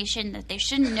information that they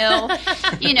shouldn't know,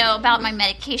 about my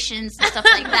medications and stuff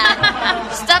like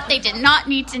that. Stuff they did not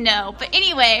need to know. But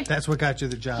anyway, That's what got you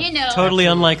the job. Totally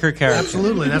unlike her character.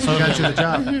 Absolutely, that's what got you the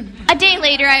job. a day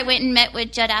later, I went and met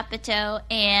with Judd Apatow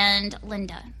and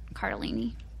Linda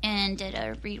Cardellini and did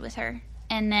a read with her.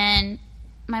 And then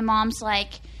my mom's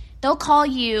like, they'll call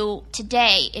you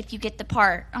today if you get the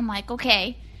part. I'm like,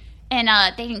 okay. And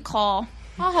they didn't call.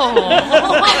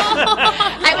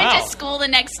 I went to school the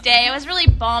next day. I was really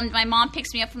bummed. My mom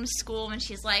picks me up from school and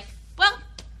she's like, well,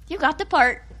 you got the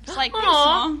part. It's like, thanks,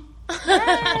 Mom.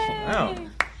 Wow.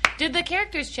 Did the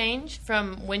characters change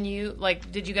from when you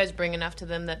did you guys bring enough to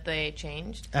them that they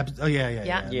changed?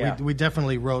 Yeah. Yeah. We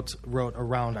definitely wrote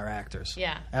around our actors.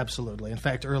 Yeah. Absolutely. In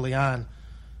fact, early on,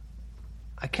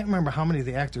 I can't remember how many of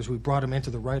the actors we brought them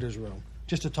into the writer's room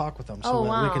just to talk with them, so Oh, that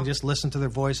we wow. can just listen to their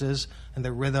voices and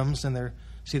their rhythms and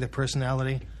see their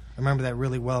personality. I remember that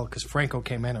really well because Franco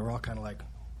came in and we're all kind of like,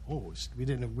 oh, we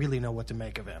didn't really know what to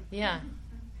make of him. Yeah.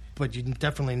 But you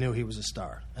definitely knew he was a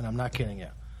star, and I'm not kidding you.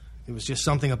 It was just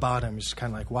something about him. It's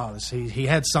kind of like, wow, he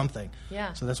had something.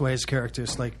 Yeah. So that's why his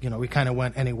character's we kind of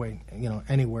went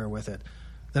anywhere with it.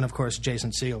 Then, of course,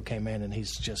 Jason Segel came in, and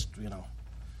he's just,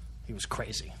 he was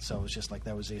crazy. So it was just like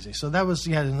that was easy. So that was,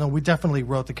 we definitely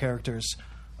wrote the characters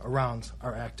around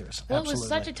our actors. Well, Absolutely. it was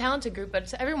such a talented group,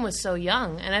 but everyone was so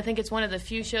young, and I think it's one of the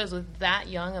few shows with that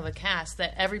young of a cast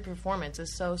that every performance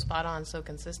is so spot on, so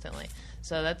consistently.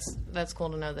 So that's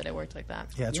cool to know that it worked like that.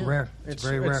 Yeah, it's rare. It's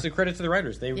very rare. It's a credit to the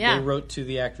writers. They wrote to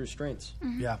the actors' strengths.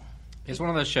 Yeah. It's one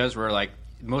of those shows where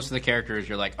most of the characters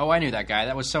you're like, oh, I knew that guy.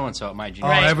 That was so and so at my junior. Oh,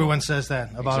 Right. everyone says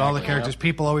that about all the Exactly. characters.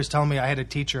 People always tell me I had a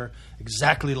teacher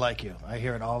exactly like you. I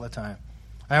hear it all the time.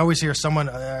 I always hear someone.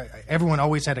 Everyone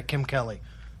always had a Kim Kelly.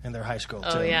 in their high school, too.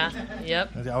 Oh, yeah.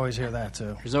 Yep. I always hear that,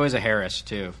 too. There's always a Harris,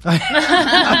 too. And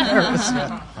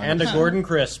a Gordon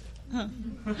Crisp.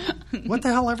 What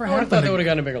the hell ever I thought happened? they would have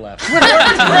gotten a bigger laugh.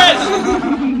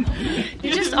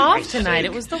 You're just off tonight.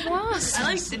 It was the Wasps. I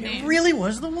like the name. Really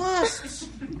was the Wasps.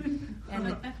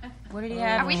 And what did he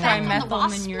have? Are we back on the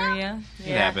Wasp Trimethylmanuria.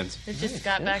 It happens. It just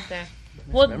got back there.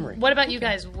 Well, memory. what about you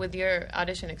guys with your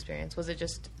audition experience? Was it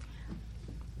just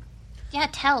Yeah,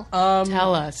 tell.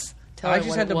 tell us? Tell I her just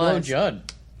what had it to blow was.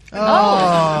 Judd.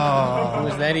 Oh. It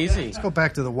was that easy. Go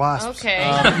back to the Wasps. Okay.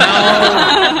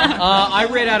 I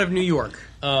read out of New York.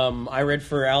 I read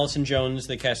for Allison Jones,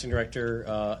 the casting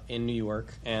director in New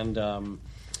York, and on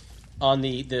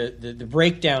the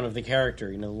breakdown of the character,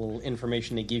 the little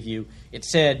information they give you, it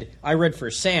said, I read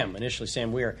for Sam, initially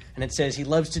Sam Weir, and it says he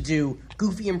loves to do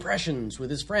goofy impressions with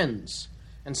his friends.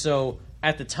 And so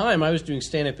at the time, I was doing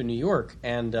stand-up in New York,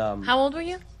 and How old were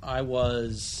you? I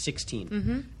was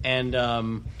 16. And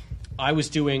I was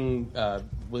doing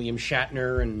William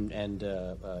Shatner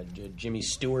and Jimmy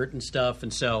Stewart and stuff,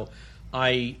 and so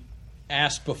I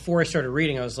asked before I started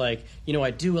reading, I was like,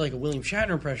 I do like a William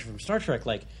Shatner impression from Star Trek,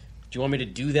 like, do you want me to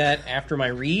do that after my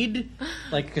read?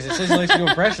 Like, because it says he likes to do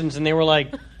impressions, and they were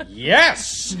like,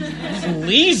 yes,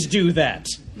 please do that.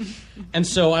 And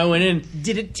so I went in,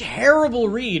 did a terrible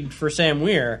read for Sam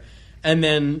Weir, and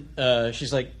then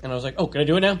she's like, and I was like, oh, can I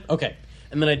do it now? Okay.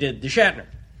 And then I did the Shatner.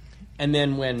 And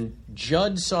then when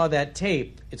Judd saw that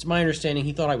tape, it's my understanding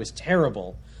he thought I was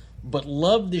terrible, but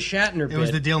loved the Shatner bit. It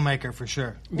was the deal maker for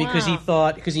sure. Because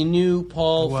he knew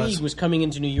Paul Feig was coming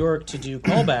into New York to do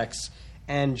callbacks,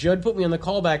 and Judd put me on the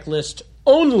callback list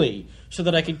only so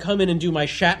that I could come in and do my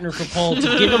Shatner for Paul to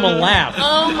give him a laugh.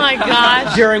 Oh my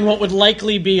gosh! During what would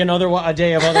likely be a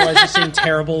day of otherwise just seeing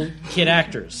terrible kid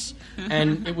actors.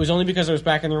 And it was only because I was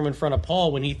back in the room in front of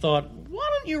Paul when he thought, why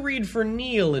don't you read for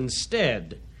Neil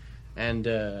instead? And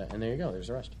there you go. There's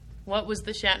the rest. What was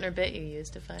the Shatner bit you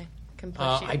used, if I can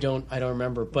push you? I don't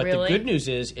remember. But Really? the good news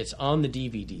is it's on the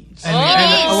DVDs.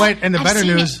 And the I've better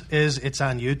seen news is it's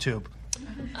on YouTube.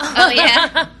 Oh,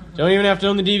 yeah. Don't even have to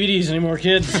own the DVDs anymore,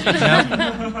 kids.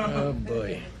 Oh,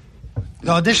 boy.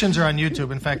 The auditions are on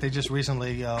YouTube. In fact, they just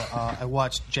recently, I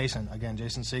watched Jason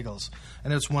Segel's,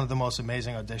 and it's one of the most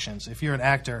amazing auditions. If you're an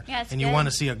actor Yeah, it's and you good. want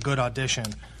to see a good audition,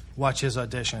 watch his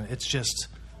audition. It's just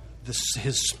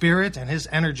his spirit and his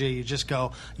energy. You just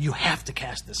go, you have to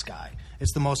cast this guy.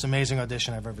 It's the most amazing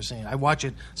audition I've ever seen. I watch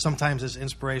it sometimes as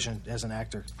inspiration as an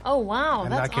actor. Oh wow,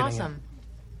 I'm that's not kidding awesome.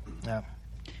 Yeah.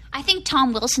 I think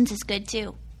Tom Wilson's is good,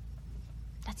 too.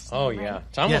 That's his Oh, name, yeah.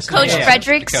 right? Tom Yes. Wilson. Coach Yeah.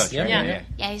 Fredericks. The coach, right? Yeah. Yeah.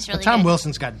 Yeah, he's really Tom good.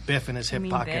 Wilson's got Biff in his hip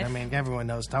mean pocket. Biff? I mean, everyone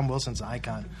knows Tom Wilson's an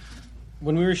icon.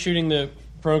 When we were shooting the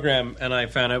program and I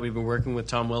found out we've been working with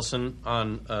Tom Wilson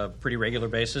on a pretty regular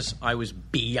basis, I was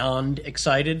beyond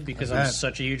excited because I'm bet.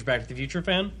 such a huge Back to the Future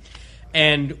fan.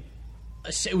 And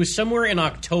it was somewhere in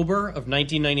October of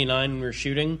 1999 when we were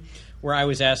shooting where I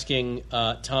was asking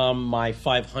Tom my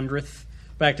 500th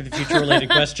Back to the Future related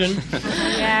question.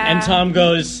 Yeah. And Tom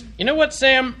goes, you know what,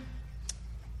 Sam?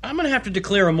 I'm going to have to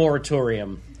declare a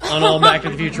moratorium on all Back to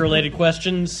the Future related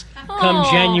questions come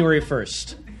January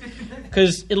 1st.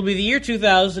 Because it'll be the year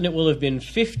 2000. It will have been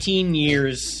 15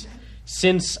 years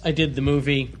since I did the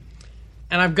movie.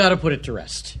 And I've got to put it to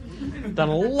rest. Done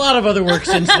a lot of other work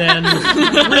since then.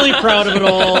 Really proud of it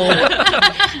all.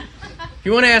 If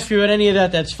you want to ask me about any of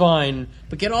that, that's fine.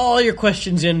 But get all your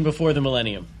questions in before the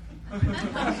millennium.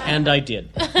 And I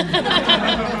did.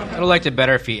 I would have liked it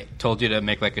better if he told you to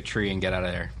make like a tree and get out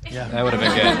of there. Yeah. That would have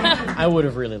been good. I would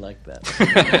have really liked that.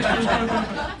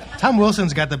 Tom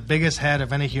Wilson's got the biggest head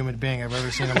of any human being I've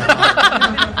ever seen in my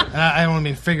life. And I don't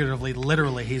mean figuratively,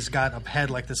 literally. He's got a head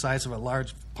like the size of a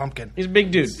large pumpkin. He's a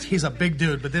big dude. He's a big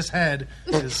dude, but this head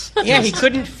is... Yeah, he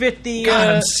couldn't fit the. God,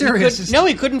 I'm serious.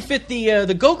 He couldn't fit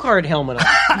the go-kart helmet on.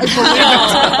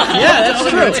 Yeah, that's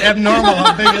true. It's abnormal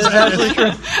how big his head is.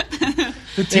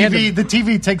 The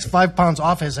TV takes 5 pounds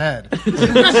off his head. It's a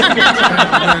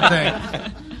weird thing.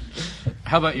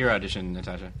 How about your audition,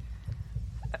 Natasha?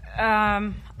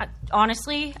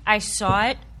 Honestly, I saw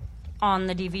it on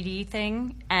the DVD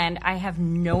thing, and I have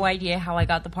no idea how I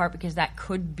got the part because that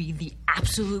could be the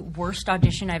absolute worst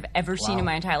audition I've ever seen in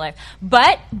my entire life.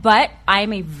 But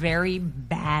I'm a very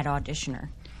bad auditioner.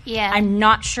 Yeah. I'm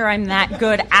not sure I'm that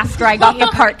good after I got the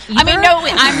part either. I mean, no,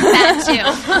 I'm bad, too.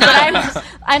 But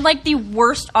I'm like the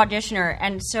worst auditioner.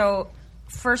 And so,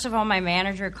 first of all, my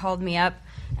manager called me up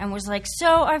and was like,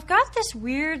 so I've got this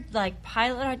weird, like,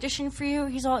 pilot audition for you.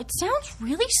 He's all, it sounds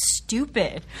really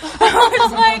stupid. I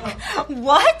was like,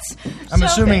 what? I'm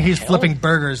assuming he's flipping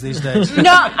burgers these days.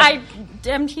 No,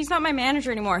 he's not my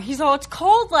manager anymore. He's all, it's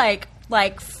called, like,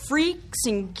 like freaks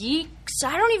and geeks.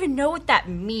 I don't even know what that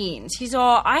means. He's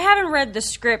all, I haven't read the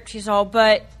script. He's all,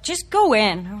 but just go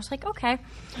in. I was like, okay.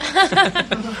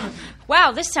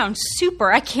 Wow, this sounds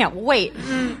super. I can't wait.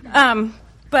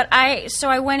 But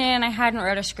I went in. I hadn't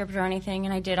read a script or anything,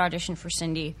 and I did audition for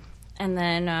Cindy. And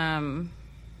then, I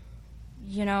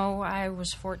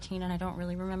was 14, and I don't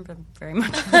really remember very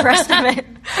much of the rest of it.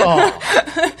 Oh.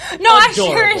 No, I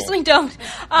seriously don't.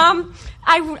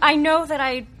 I know that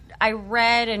I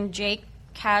read, and Jake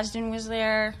Kasdan was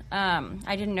there.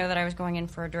 I didn't know that I was going in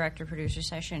for a director-producer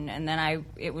session, and then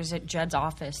it was at Judd's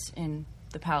office in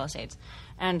the Palisades.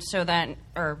 And so then,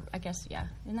 or I guess, yeah,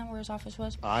 isn't that where his office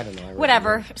was? I don't know.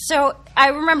 Whatever. So I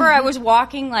remember I was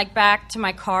walking, like, back to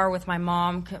my car with my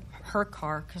mom, her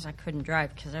car, because I couldn't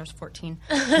drive because I was 14.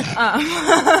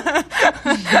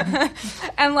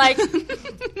 And, like,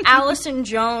 Allison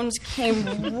Jones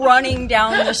came running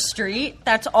down the street.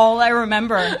 That's all I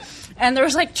remember. And there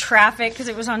was, like, traffic because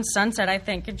it was on Sunset, I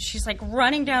think. And she's, like,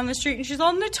 running down the street, and she's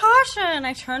all, Natasha! And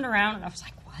I turned around, and I was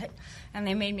like, what? And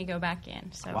they made me go back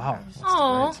in. So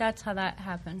Wow. that's how that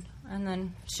happened. And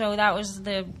then, so that was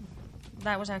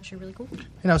actually really cool.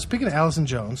 Speaking of Allison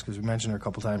Jones, because we mentioned her a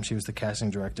couple times, she was the casting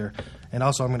director. And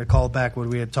also, I'm going to call back what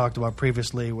we had talked about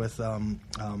previously with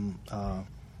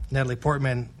Natalie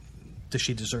Portman. Does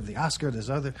she deserve the Oscar?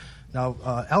 Now,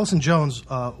 Allison Jones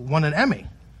won an Emmy.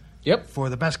 Yep. For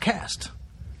the best cast.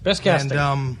 Best casting.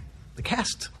 And the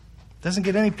cast doesn't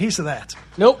get any piece of that.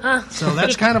 Nope. So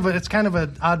that's kind of an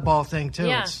oddball thing too.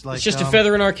 Yeah. It's like It's just a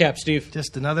feather in our cap, Steve.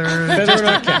 just another Feather in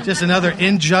our cap. just another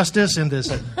injustice in this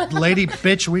lady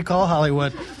bitch we call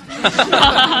Hollywood.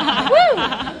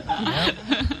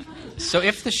 So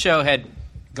if the show had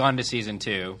gone to season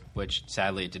 2, which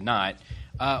sadly it did not,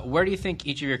 where do you think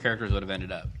each of your characters would have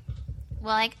ended up?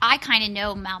 Well, I kind of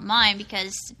know about mine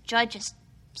because Judd just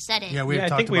said it. Yeah, we Yeah, I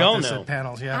talked think we about all this know. at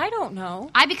panels. Yeah, I don't know.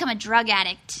 I become a drug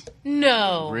addict.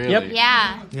 No. Really? Yep.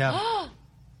 Yeah. yeah,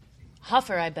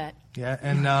 Huffer, I bet. yeah.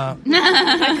 And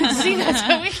See, that's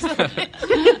how we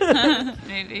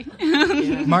Maybe.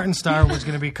 Martin Starr was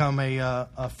going to become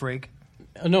a freak.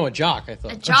 Oh, no, a jock, I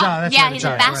thought. A jock. that's Yeah, right, a he's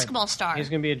jock, a right. basketball star. He's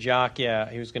going to be a jock, yeah.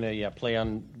 He was going to play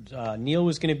on... Neil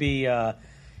was going to be...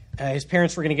 his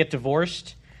parents were going to get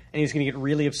divorced, and he was going to get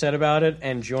really upset about it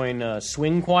and join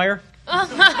swing choir.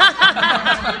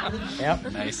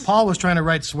 Yep. Nice. Paul was trying to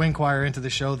write swing choir into the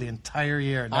show the entire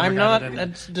year. Never I'm got not- it in.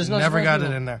 that does not Never surprise got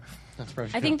me. it in there. That's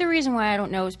probably I think the reason why I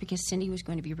don't know is because Cindy was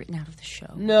going to be written out of the show.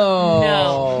 No.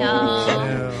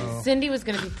 No. Cindy was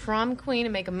going to be prom queen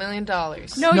and make $1 million. No, No, you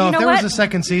if know there what? was a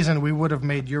second season, we would have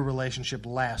made your relationship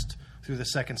last through the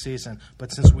second season.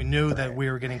 But since we knew that we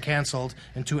were getting canceled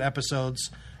in 2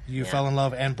 episodes, you fell in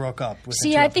love and broke up. within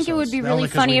See, 2 I think it would episodes. be Only really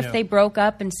 'cause funny we if knew. they broke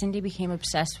up and Cindy became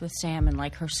obsessed with Sam and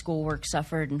like her schoolwork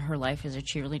suffered and her life as a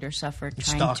cheerleader suffered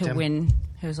trying stalked to him. win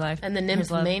his life. And the his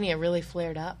love. nymphomania really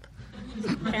flared up.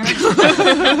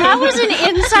 That was an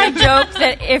inside joke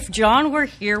that if John were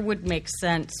here would make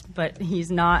sense, but he's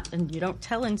not, and you don't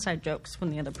tell inside jokes when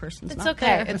the other person's It's not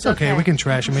okay. there. It's okay. We can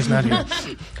trash him. He's not here.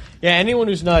 Yeah, anyone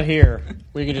who's not here,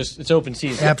 we can just... It's open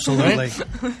season. Absolutely.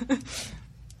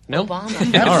 No?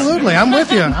 Obama. Absolutely. I'm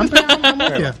with you. I'm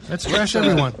with you. Let's trash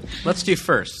everyone. Let's do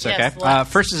firsts, okay? Yes, let's.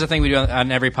 First is a thing we do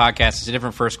on every podcast. It's a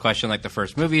different first question, like the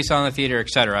first movie you saw in the theater,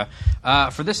 etc.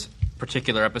 For this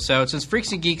particular episode, since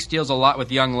Freaks and Geeks deals a lot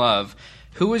with young love,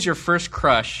 who was your first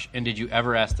crush, and did you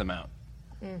ever ask them out?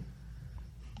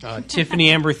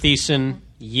 Tiffany Amber Thiessen,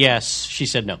 yes. She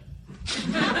said no.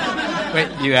 Wait,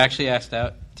 you actually asked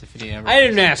out Tiffany Amber? I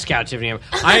didn't ask out Tiffany Amber.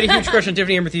 I had a huge crush on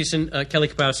Tiffany Amber Thiessen, Kelly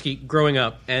Kapowski, growing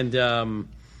up, and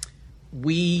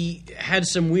we had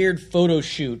some weird photo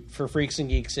shoot for Freaks and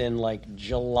Geeks in like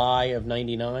July of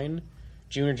 '99,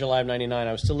 June or July of '99.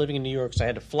 I was still living in New York, so I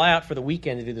had to fly out for the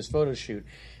weekend to do this photo shoot,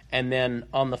 and then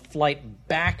on the flight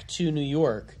back to New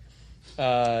York,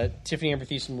 Tiffany Amber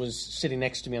Thiessen was sitting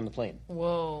next to me on the plane.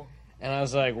 Whoa. And I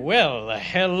was like, well,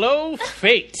 hello,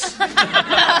 fate. The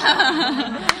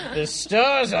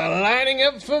stars are lining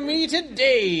up for me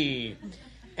today.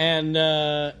 And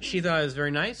she thought I was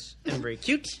very nice and very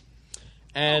cute.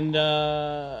 And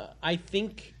I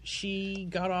think she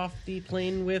got off the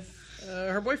plane with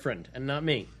her boyfriend and not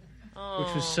me,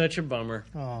 which was such a bummer.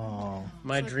 Oh.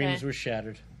 My It's okay. dreams were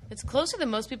shattered. It's closer than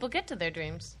most people get to their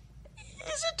dreams.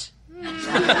 Is it?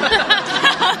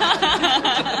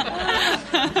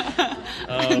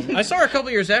 I saw her a couple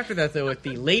years after that, though, at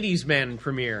the Ladies' Man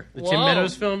premiere, the Tim Whoa.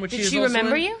 Meadows film. Which Did she was she also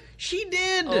remember in. you? She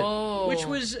did, Oh. which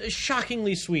was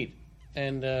shockingly sweet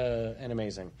and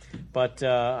amazing. But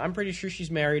I'm pretty sure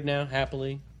she's married now,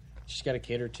 happily. She's got a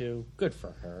kid or two. Good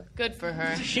for her. Good for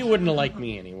her. She wouldn't have liked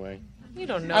me anyway. You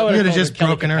don't know. I would You'd have have just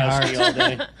broken her heart. all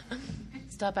day.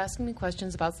 Stop asking me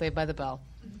questions about Saved by the Bell.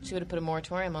 She would have put a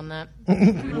moratorium on that.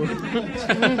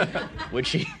 Would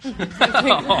she?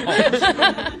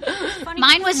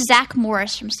 Mine was Zach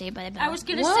Morris from Saved by the Bell. I was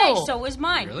gonna Whoa. say, so was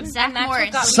mine. Really? Zach And that's what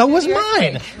Morris. got me So was to your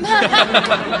mine. thing.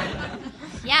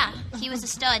 Yeah, he was a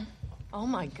stud. Oh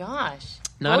my gosh.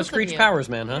 Not a Both of Screech you. Powers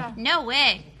man, huh? No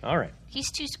way. All right.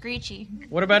 He's too screechy.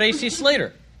 What about AC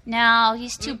Slater? No,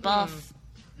 he's too buff.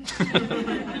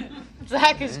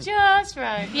 Zach is just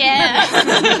right. Yeah.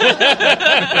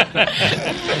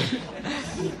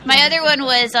 My other one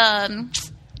was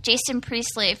Jason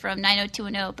Priestley from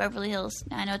 90210 Beverly Hills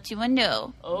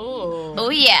 90210. Oh. Oh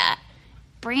yeah.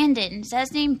 Brandon. Is that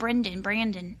his name?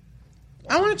 Brandon.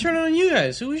 I want to turn it on you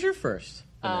guys. Who was your first?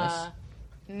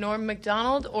 Norm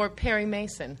MacDonald or Perry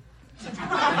Mason?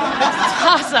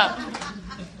 Toss up.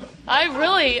 I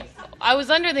was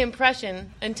under the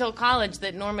impression until college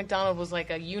that Norm MacDonald was like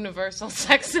a universal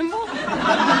sex symbol.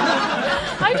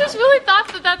 I just really thought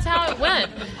that that's how it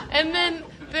went. And then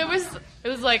it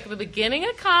was like the beginning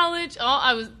of college.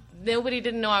 Nobody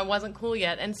didn't know I wasn't cool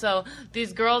yet, and so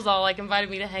these girls all like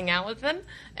invited me to hang out with them,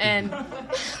 and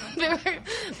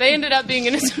they ended up being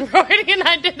in a sorority, and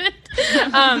I didn't.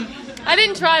 I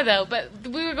didn't try though, but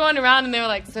we were going around, and they were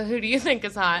like, "So who do you think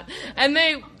is hot?" And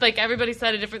everybody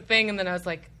said a different thing, and then I was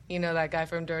like, "You know that guy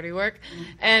from Dirty Work?"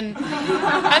 And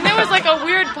there was like a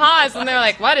weird pause, and they were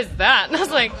like, "What is that?" And I was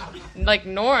like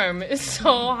Norm is so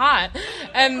hot,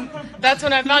 and that's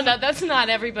when I found out that's not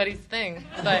everybody's thing,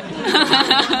 but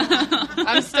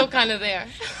I'm still kind of there.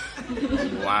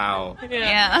 Wow.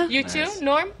 Yeah. You too,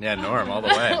 Norm? Yeah, Norm, all the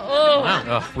way.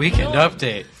 Oh, Weekend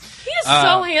update. he is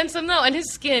so handsome though, and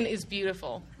his skin is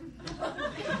beautiful.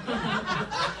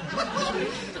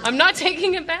 I'm not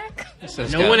taking it back.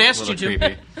 No one asked you to.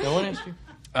 Creepy. No one asked you.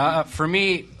 For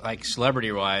me, like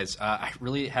celebrity-wise, I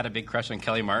really had a big crush on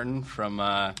Kelly Martin from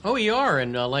Oh, you are,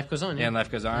 and Life Goes On. And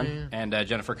Life Goes On, and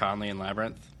Jennifer Connelly in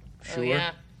Labyrinth. Oh,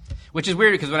 yeah. Which is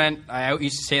weird because when I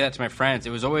used to say that to my friends, it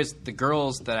was always the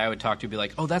girls that I would talk to would be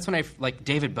like, "Oh, that's when I like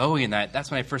David Bowie and that.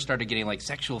 That's when I first started getting like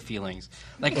sexual feelings."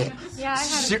 Like, Yeah, I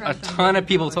had a ton of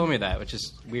people told me that, which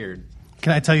is weird.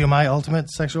 Can I tell you my ultimate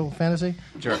sexual fantasy?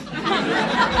 Sure.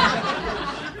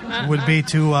 Would be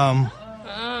to Wait,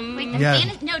 Yeah.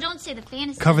 no, don't say the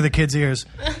fantasy. cover the kids' ears.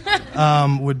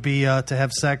 Would be to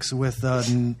have sex with.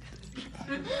 Come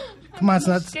on, it's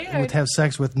not. scared. Would have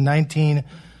sex with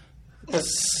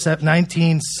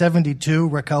 1972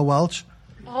 Raquel Welch.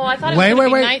 Oh, I thought it was going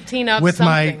to be 19 of with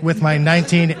something. my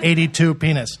 1982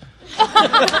 penis.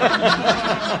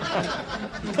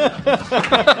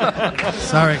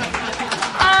 Sorry.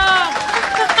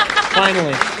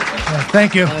 Finally.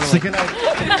 Thank you. So good night.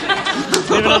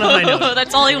 Leave it on a high note. Oh,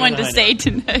 that's all he wanted to say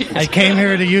tonight. I came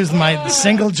here to use my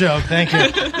single joke. Thank you.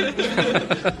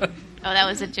 Oh, that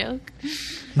was a joke.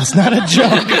 It's not a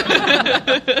joke.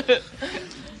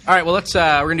 All right, well, we're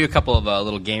going to do a couple of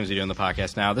little games we do on the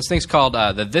podcast now. This thing's called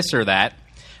the This or That.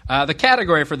 The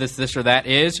category for this or that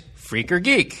is Freak or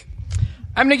Geek.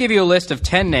 I'm going to give you a list of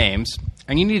 10 names,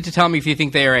 and you need to tell me if you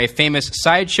think they are a famous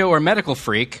sideshow or medical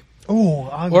freak Ooh,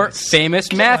 or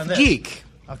famous math this. geek.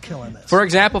 I'll kill on this. For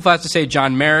example, if I was to say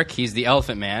John Merrick, he's the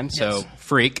Elephant Man, so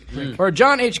freak. Or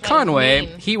John H. Conway,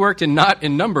 mean. he worked in Knot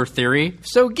and Number Theory,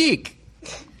 so geek.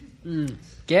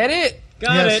 Get it?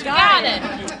 Got Yes. it. Got it.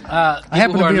 I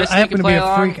happen to be play a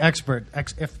along. freak expert,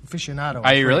 aficionado.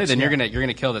 Are you really? Freaks, Then yeah. you're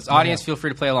gonna kill this. Audience, feel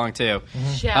free to play along too.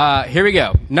 Yeah. Here we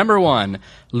go. Number 1,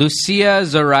 Lucia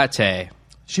Zarate.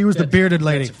 She was the bearded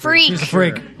lady. Freak. She's a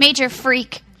freak. Major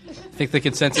freak. I think the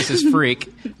consensus is freak.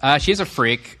 She's a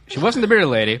freak. She wasn't the bearded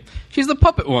lady. She's the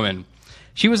puppet woman.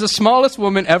 She was the smallest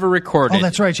woman ever recorded. Oh,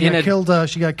 that's right. She got killed.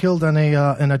 She got killed in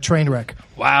a train wreck.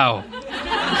 Wow.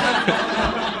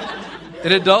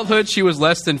 In adulthood, she was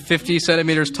less than 50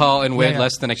 centimeters tall and weighed Yeah,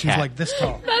 less than a She was cat. like this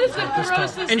tall. That is the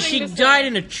grossest And thing she to say. died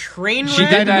in a train wreck? She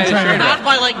did die in a train wreck. Not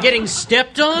by, like, getting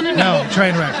stepped on? No,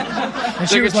 train wreck. And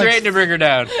she Took a was train like, to bring her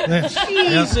down.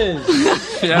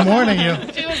 Jesus. I'm warning you.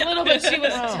 She was little, but she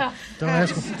was tough. Don't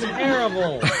ask me.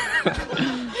 Terrible.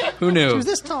 Who knew?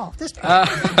 This tall. This tall.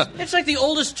 It's like the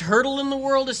oldest turtle in the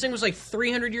world. This thing was like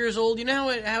 300 years old. You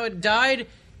know how it died?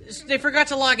 They forgot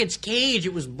to lock its cage.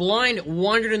 It was blind. It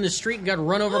wandered in the street and got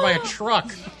run over by a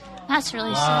truck. That's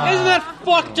really sad. Isn't that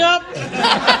fucked up?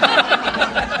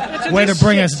 Way to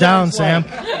bring us down, Sam.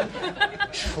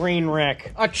 Train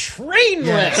wreck. A train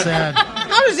Yeah, wreck? it's sad.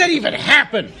 How does that even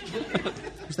happen?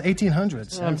 It's the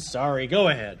 1800s. I'm sorry. Go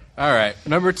ahead. All right.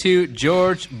 Number 2,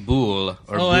 George Boole.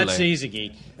 Or Oh, that's Boole. he's a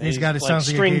geek. He's got- it sounds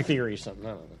like a string geek. theory or something. I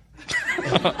don't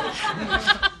know.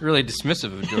 Really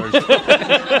dismissive of George.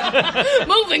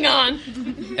 Moving on.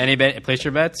 Any place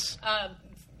your bets?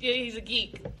 Yeah, he's a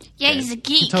geek. Yeah, he's a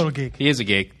geek. Total geek. He is a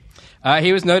geek.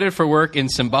 He was noted for work in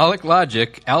symbolic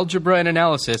logic, algebra, and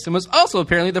analysis, and was also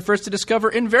apparently the first to discover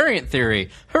invariant theory.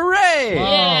 Hooray!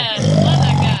 Yeah, love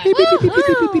that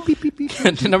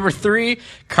guy. Number 3,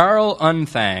 Carl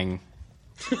Unthang.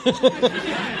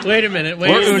 Wait a minute. Or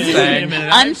Unthang.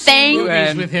 Unthang.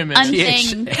 Movies with him in it.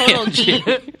 Unthang. Total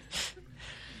geek.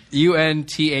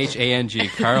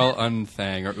 Unthang. Carl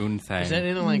Unthang or Unthang. Is that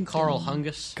anything like Carl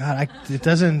Hungus? God, it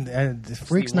doesn't. The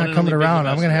freak's one not of coming the big around.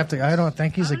 I'm gonna investments. have to. I don't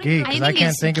think he's a geek because I I think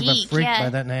can't it's think of a geek, freak yeah. by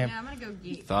that name. I'm gonna go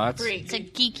geek. Thoughts? It's a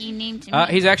geeky name to me.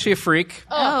 He's actually a freak.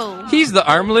 Oh. He's the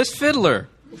armless fiddler.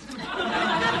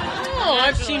 Oh,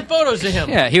 I've seen photos of him.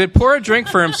 Yeah, he would pour a drink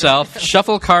for himself,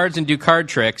 shuffle cards and do card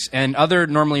tricks, and other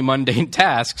normally mundane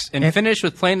tasks, and finish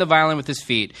with playing the violin with his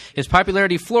feet. His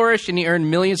popularity flourished, and he earned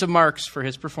millions of marks for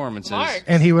his performances. Mark.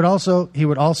 And he would also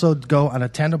go on a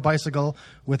tandem bicycle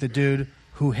with a dude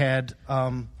who had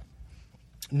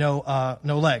no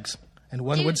legs, and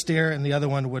one would steer and the other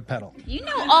one would pedal. You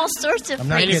know all sorts of I'm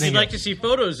not And freaks. if kidding you'd you. like to see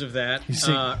photos of that,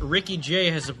 see- Ricky Jay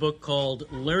has a book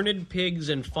called Learned Pigs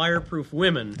and Fireproof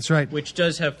Women. That's right. Which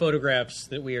does have photographs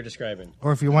that we are describing.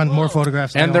 Or if you want more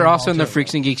photographs, And I they're own also them in the all, too.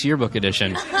 Freaks and Geeks yearbook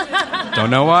edition. Don't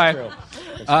know why.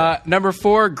 Number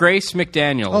 4, Grace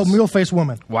McDaniels. Oh, mule face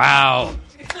woman. Wow.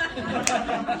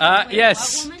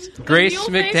 Yes. Grace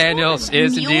mule-faced McDaniels woman?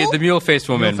 is indeed the mule-faced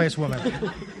woman. Mule face woman.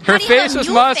 Her How do you have face was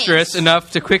mule monstrous face?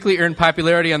 enough to quickly earn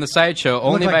popularity on the sideshow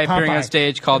only Looked by like appearing on Popeye.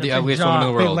 stage called the Big ugliest jaw, woman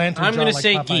in the big world. lantern I'm jaw going to like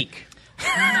say Popeye. geek.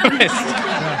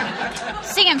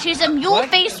 Sam, she's a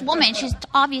mule-faced woman. She's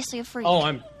obviously a freak. Oh,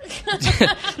 I'm.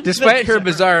 Despite her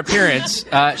bizarre appearance,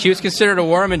 she was considered a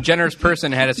warm and generous person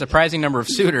and had a surprising number of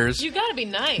suitors. You gotta be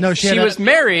nice. No, She had a- was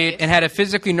married and had a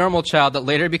physically normal child that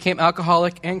later became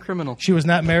alcoholic and criminal. She was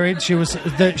not married. She was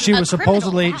criminal.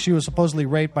 supposedly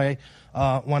raped by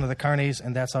one of the carnies,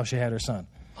 and that's how she had her son.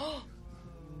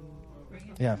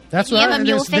 Yeah, that's You have what. a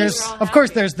mule There's, face? of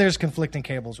course, there's conflicting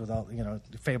fables with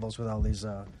all these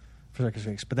circus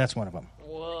freaks, but that's one of them.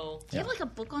 Whoa. Do you have like a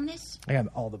book on this? I have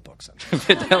all the books.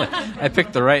 I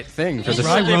picked the right thing for the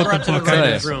Right. They wrote brought the to the book on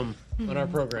writer's this. room on our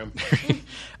program.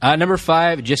 Number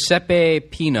 5, Giuseppe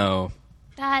Pino.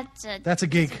 That's a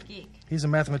geek. He's a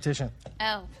mathematician.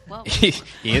 Oh, whoa. He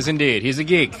is indeed. He's a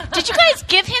geek. Did you guys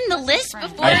give him the list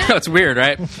before? I know, it's weird,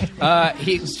 right?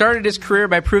 He started his career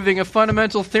by proving a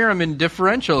fundamental theorem in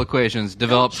differential equations,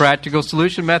 developed practical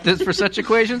solution methods for such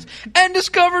equations, and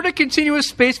discovered a continuous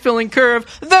space-filling curve,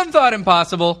 then thought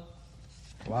impossible.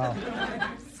 Wow.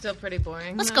 Still pretty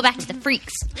boring. Let's go back to the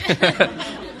freaks.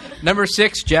 Number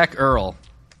 6, Jack Earl.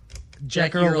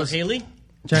 Jack Earl Earl was Haley?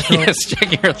 Jack Earl. Yes,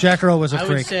 Jack Earl. Jack Earl was a I freak.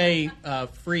 would say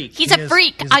freak. He's a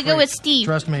freak. He's a I go freak. with Steve.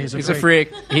 Trust me, he's a He's freak. a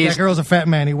freak. He's Jack Earl's a fat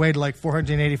man. He weighed like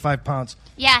 485 pounds.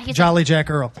 Yeah, he's Jolly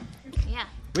Jack Earl. yeah.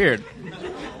 weird.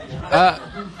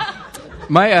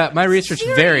 My research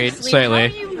varied Seriously, slightly.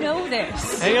 How do you know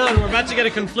this? Hang on, we're about to get a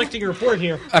conflicting report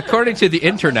here. According to the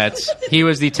internets, he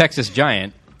was the Texas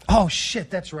Giant. Oh shit,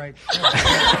 that's right.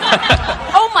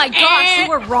 Oh my gosh, you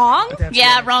were wrong.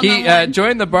 Yeah, wrong He on one.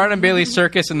 joined the Barnum Bailey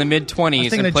Circus in the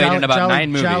mid-20s and played in about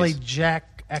 9 movies.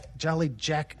 Jolly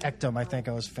Jack Ectum, I think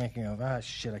I was thinking of. Ah,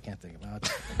 shit, I can't think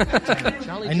about it.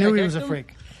 I knew he was a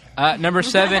freak. Number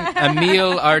 7,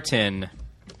 Emil Artin.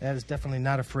 That is definitely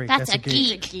not a freak. That's a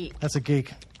geek. geek. That's a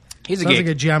geek. He's a Sounds geek.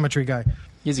 like a geometry guy.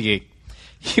 He's a geek.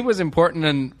 He was important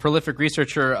and prolific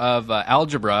researcher of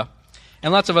algebra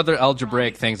and lots of other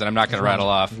algebraic things that I'm not going to rattle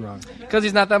off because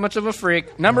he's not that much of a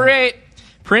freak. Number 8,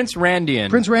 Prince Randian.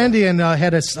 Prince Randian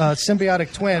had a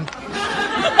symbiotic twin.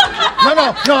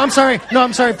 No, I'm sorry.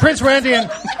 Prince Randian.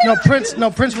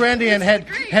 Prince Randian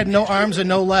had no arms and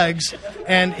no legs,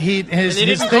 and his They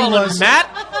didn't thing call was him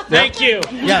Matt? Thank you.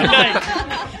 Yeah. Good night.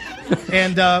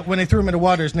 And when they threw him in the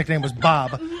water, his nickname was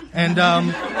Bob. And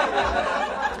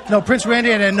Prince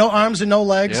Randian had no arms and no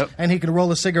legs, Yep. and he could roll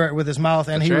a cigarette with his mouth.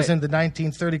 And That's he was right. in the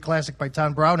 1930 classic by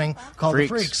Tom Browning called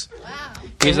Freaks. The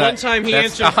Freaks. He's One time he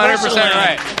that's answered 100% Porcelain.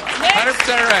 right.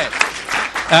 100% right.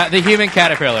 The human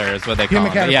caterpillar is what they call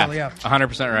Human him. caterpillar, Yeah, yeah.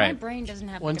 100% My right. brain doesn't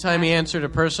have. One the time he capacity. answered a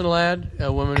personal ad. A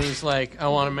woman who's like, I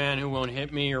want a man who won't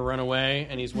hit me or run away,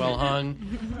 and he's well hung.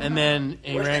 And then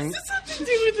he rang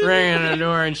on the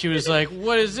door, and she was like,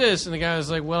 what is this? And the guy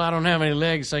was like, well, I don't have any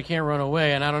legs, so I can't run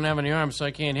away, and I don't have any arms, so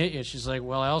I can't hit you. She's like,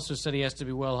 well, I also said he has to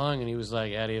be well hung. And he was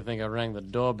like, how do you think I rang the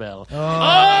doorbell?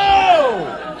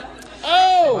 Oh!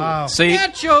 Wow. So you,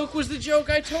 That joke was the joke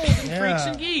I told in Yeah. Freaks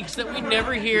and Geeks that we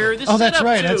never hear the Oh, that's setup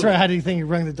right. to. That's right. How do you think you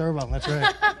rang the doorbell? That's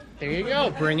right. There you go.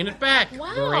 Bringing it back.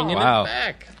 Wow. Bringing Wow. it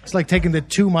back. It's like taking the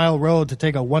 2-mile road to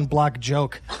take a 1-block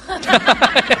joke.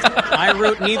 I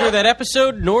wrote neither that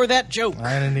episode nor that joke.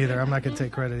 I didn't either. I'm not going to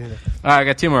take credit either. All right, I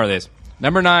got 2 more of these.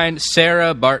 Number 9,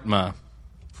 Sarah Bartma.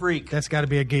 Freak. That's got to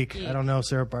be a geek. I don't know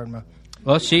Sarah Bartma.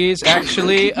 Well, she's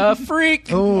actually a freak.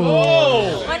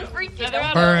 Oh, One freak you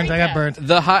burned. I got burned.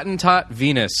 The Hottentot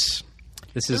Venus.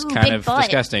 This is Ooh, kind big of butt.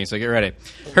 disgusting, so get ready.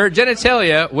 Her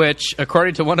genitalia, which,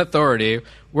 according to one authority,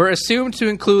 were assumed to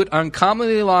include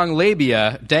uncommonly long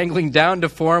labia dangling down to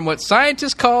form what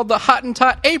scientists call the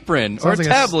Hottentot apron, or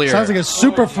tablier. Sounds like a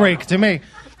super freak to me.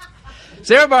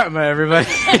 Sarah Bartma, everybody.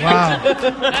 Wow.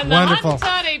 And the Wonderful.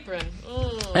 Hottentot apron.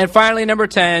 Ooh. And finally, number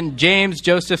 10, James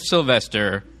Joseph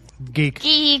Sylvester. Geek.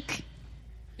 Geek.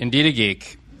 Indeed a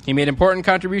geek. He made important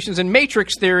contributions in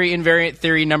matrix theory, invariant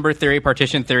theory, number theory,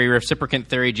 partition theory, reciprocant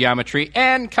theory, geometry,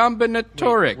 and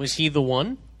combinatorics. Was he the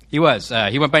one? He was.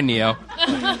 He went by Neo.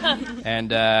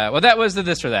 And, well, that was the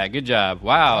this or that. Good job.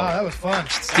 Wow. Oh, that was fun.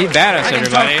 Steve Bannis, I can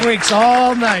everybody. talk freaks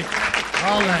all night.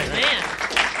 All night. Man.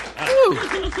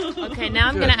 Okay, now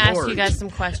I'm going to ask you guys some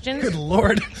questions. Good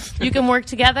Lord. You can work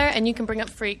together, and you can bring up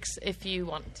freaks if you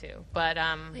want to. But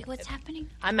Wait, what's happening?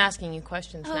 I'm asking you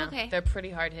questions Oh, now. okay. They're pretty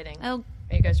hard hitting. Oh,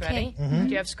 Are you guys ready? okay. Do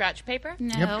you have scratch paper?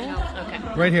 No. Okay.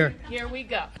 Right here. Here we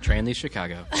go. Train Lee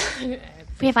Chicago.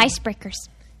 We have icebreakers.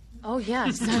 Oh,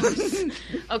 yes.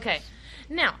 Okay.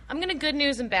 Now, I'm going to good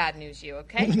news and bad news you,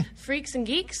 okay? Freaks and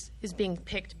Geeks is being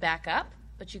picked back up,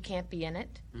 but you can't be in it.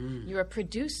 You're a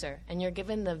producer, and you're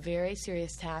given the very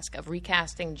serious task of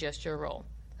recasting just your role.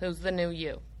 Who's the new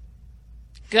you?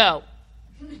 Go.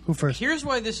 Who first? Here's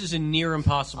why this is a near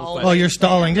impossible Oh, question. Oh, you're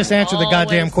stalling. Just answer the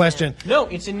goddamn Always. question. No,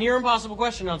 it's a near impossible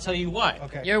question. I'll tell you why.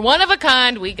 Okay. You're one of a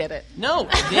kind. We get it. No,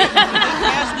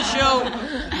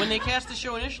 when they cast the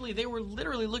show initially, they were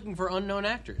literally looking for unknown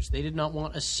actors. They did not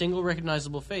want a single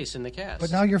recognizable face in the cast.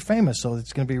 But now you're famous, so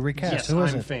it's going to be recast. yes, Who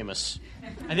is I'm it? famous.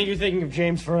 I think you're thinking of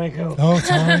James Franco. Oh,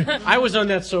 sorry. I was on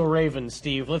That So Raven,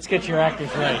 Steve. Let's get your actors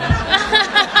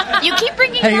right. You keep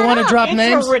bringing Hey, you that want to up. drop It's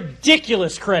names? a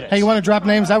ridiculous credit. Hey, you want to drop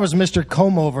names? I was Mr.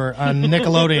 Comeover on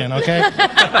Nickelodeon, okay?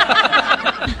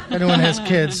 Anyone has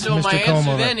kids, So my Mr. answer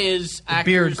Comeover. then is actors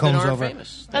beard that comes aren't over.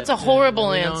 famous. That's a horrible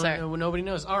we don't- answer. nobody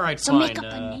knows. All right, So fine. make up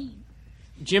a name.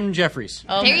 Jim Jeffries.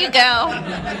 Oh, There you go.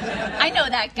 I know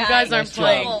that guy. You guys aren't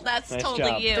playing. Oh, that's Nice totally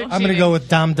job. you. I'm going to go with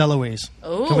Dom DeLuise.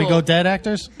 Ooh. Can we go dead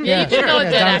actors? Yeah, you can go with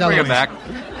dead Dom actors. Bring him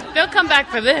back. They'll come back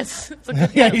for this. It's a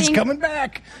good Yeah, he's coming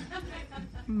back.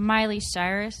 Miley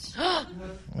Cyrus.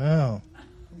 Oh.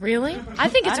 Really? I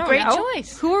think it's I a don't great know.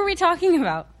 choice. Who are we talking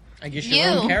about? I guess You. your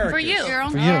own characters. For you. Your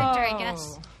own For you. character, I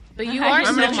guess. But you are I'm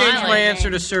still going to change my Miley. answer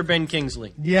to Sir Ben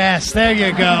Kingsley. Yes, there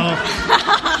you go.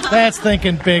 That's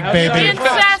thinking big, Being baby.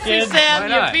 sassy, Kid. Sam. Why You're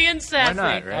not? being sassy.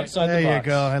 Why not, right? Outside There the you box.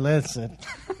 go. Hey, listen.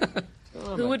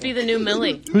 Who would be the new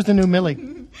Millie? Who's the new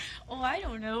Millie? Oh, I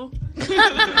don't know.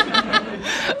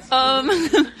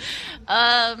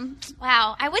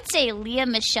 Wow. I would say Leah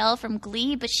Michelle from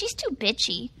Glee, but she's too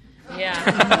bitchy. Yeah.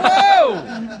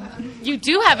 Whoa! You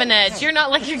do have an edge. You're not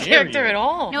like your character at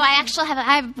all. No, I actually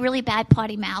have really bad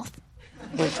potty mouth.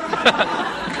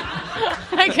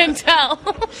 I can tell.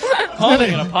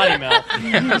 Calling it a potty mouth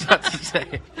I was about to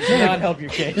say. does not help your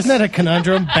case. Isn't that a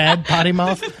conundrum? Bad potty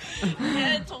mouth?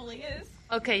 Yeah, it totally is.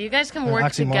 Okay, you guys can work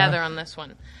oxymoron. together on this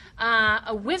one.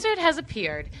 A wizard has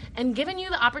appeared and given you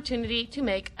the opportunity to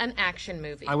make an action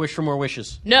movie. I wish for more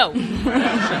wishes. No,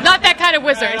 not that kind of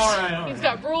wizard. All right. He's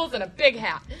got rules and a big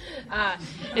hat.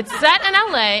 It's set in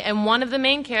LA, and one of the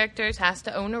main characters has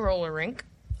to own a roller rink.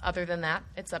 Other than that,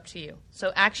 it's up to you.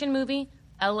 So, action movie,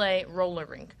 LA roller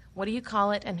rink. What do you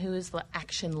call it, and who is the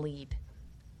action lead?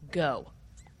 Go.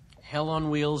 Hell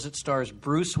on Wheels. It stars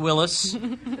Bruce Willis,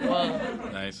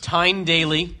 Nice. Tyne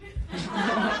Daly,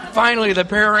 Finally, the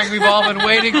pairing we've all been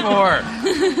waiting for.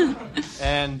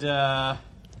 and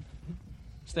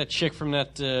what's that chick from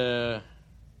that?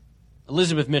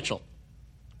 Elizabeth Mitchell.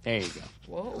 There you go.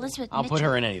 Elizabeth I'll Mitchell. put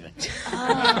her in anything.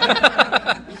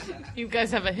 You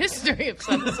guys have a history of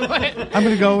some sort. I'm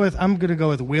gonna go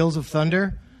with Wheels of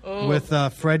Thunder with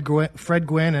Fred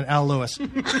Gwynn and Al Lewis.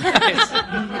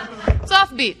 It's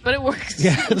offbeat, but it works.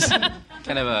 Yes,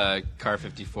 Kind of a Car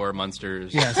 54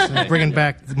 Monsters. yes. and bringing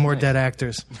back more dead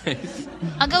actors.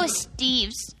 I'll go with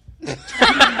Steve's.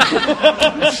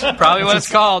 Probably what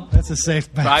it's called. That's a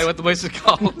safe bet. Probably what the place is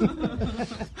called.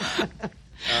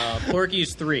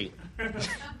 Porky's 3.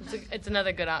 It's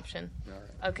another good option.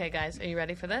 Okay, guys, are you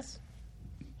ready for this?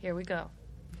 Here we go.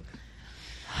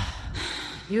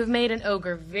 You have made an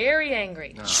ogre very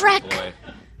angry. Shrek. Boy.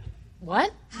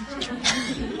 What?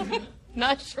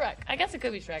 Not Shrek. I guess it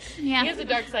could be Shrek. Yeah. He has a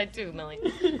dark side too, Millie.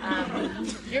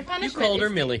 Your punishment. You called her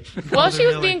is- Millie. Well, she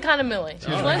was Millie. being kind of Millie.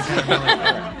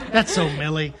 That's so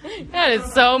Millie. That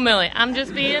is so Millie. I'm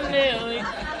just being Millie.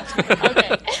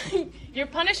 Okay. Your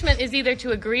punishment is either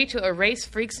to agree to erase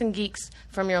Freaks and Geeks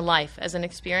from your life as an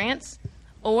experience,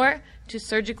 or to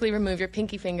surgically remove your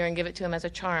pinky finger and give it to him as a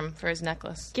charm for his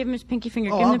necklace. Give him his pinky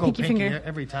finger. Oh, Give him I'll the go pinky pinky finger.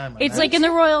 every time. It's like in the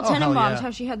Royal hell Tenenbaums, yeah.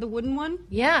 how she had the wooden one.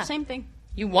 Yeah. Same thing.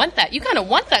 You want that. You kind of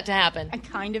want that to happen. I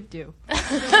kind of do.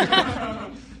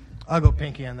 I'll go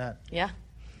pinky on that. Yeah.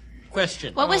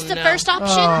 Question. What was the first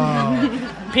option?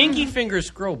 Pinky fingers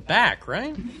grow back,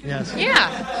 right? Yes.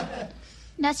 Yeah.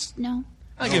 That's no.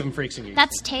 I'll give him Freaks and Geeks.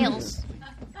 That's tails.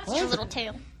 That's your little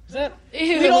tail.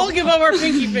 We all give up our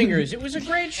pinky fingers. It was a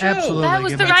great show. Absolutely. That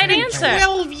was Give the me right pinky answer. finger.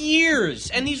 12 years,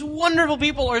 and these wonderful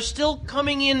people are still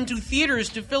coming into theaters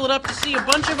to fill it up to see a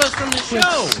bunch of us from the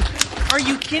show. Are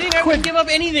you kidding? I wouldn't give up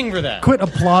anything for that. Quit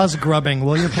applause grubbing,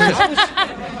 will you please?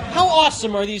 How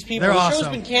awesome are these people? They're the show's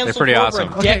awesome. been canceled They're pretty for awesome.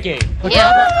 over a decade.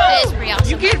 Yeah, it is pretty You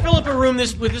awesome. can't fill up a room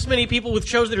with this many people with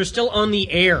shows that are still on the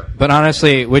air. But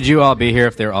honestly, would you all be here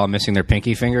if they're all missing their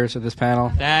pinky fingers at this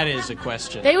panel? That is a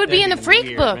question. They would be in the That'd freak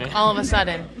weird, book man. all of a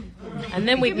sudden. And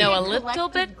then we'd know a little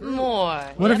bit more.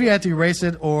 What if you had to erase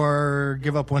it or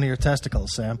give up one of your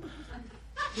testicles, Sam?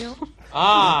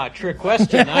 Ah, trick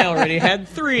question. I already had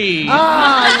 3. You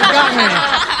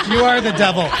got me. You are the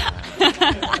devil.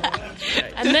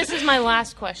 And this is my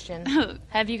last question.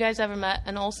 Have you guys ever met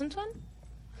an Olsen twin?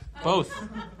 Both.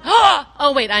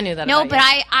 Oh, wait, I knew that No, about but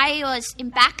you. I was in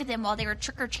back of them while they were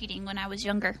trick-or-treating when I was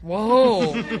younger.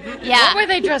 Whoa. Yeah. What were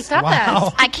they dressed up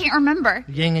Wow. I can't remember.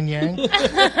 Yin and yang.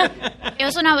 It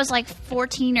was when I was like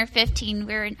 14 or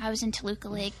 15. I was in Toluca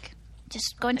Lake,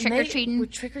 just going as? trick-or-treating. We're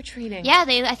trick-or-treating. Yeah,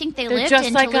 I think they They're lived just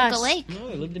in like Toluca us. Lake. No,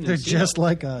 they lived in They're Encino. just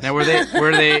like us. Now, were they It's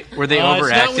overacting?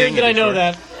 not weird that I know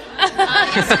that.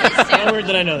 It's Not weird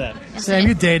that I know that. Sam,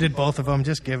 you dated both of them.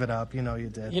 Just give it up. You know you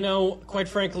did. You know, quite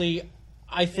frankly,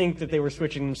 I think that they were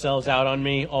switching themselves out on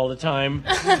me all the time.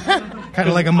 Kind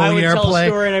of like a I would Moliere tell a play.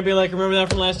 story and I'd be like, remember that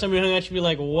from last time we hung out? She'd be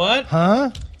like, what? Huh?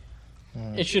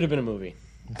 It should have been a movie.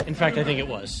 In fact, I think it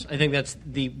was. I think that's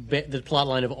the plot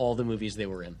line of all the movies they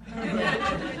were in.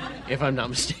 If I'm not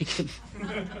mistaken.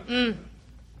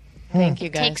 Thank you,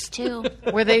 guys. Takes 2.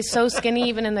 Were they so skinny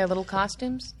even in their little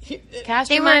costumes? Cast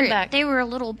They your mind were back. they were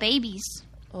little babies.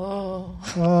 Oh.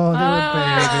 Oh, they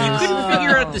were babies. Couldn't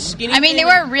figure out the skinny I mean, they thing.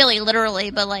 weren't really literally,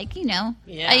 but like Yeah.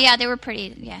 yeah, they were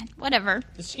pretty. Yeah, whatever.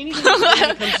 The skinny thing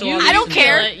doesn't become so obvious I don't until-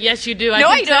 care. Yes, you do. No, can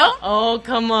I tell. don't. Oh,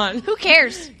 come on. Who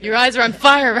cares? Your eyes are on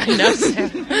fire right now, Sam.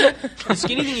 The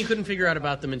skinny thing you couldn't figure out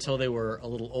about them until they were a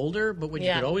little older, but what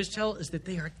Yeah. you could always tell is that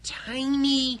they are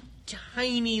tiny,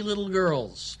 tiny little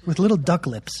girls. With little duck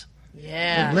lips.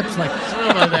 Yeah. Lips like I don't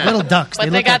know about that. little ducks. But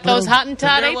they look got like those little-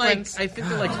 Hottentot They're like, aprons. I think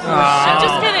they're like I'm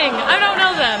just kidding. I don't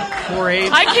know them. 4'8".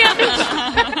 I can't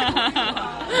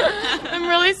be. I'm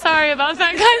really sorry about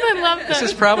that, guys. I love them. This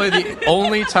is probably the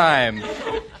only time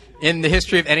in the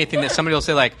history of anything that somebody will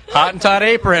say, like, Hottentot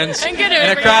aprons. And get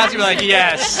And it. a crowd's going to be like,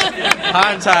 yes,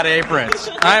 Hottentot aprons.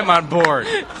 I'm on board.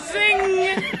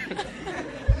 Sing.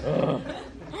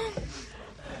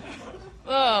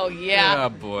 Oh, yeah. Oh,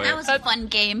 boy. That was a fun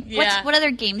game. Yeah. What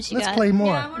other games you Let's got? play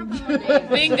more.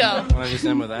 Bingo. Want to just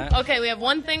end with that? Okay, we have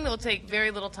one thing that will take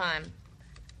very little time.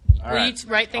 All Will right. you each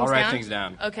write things I'll down? write things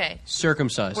down. Okay.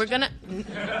 Circumcised. We're gonna.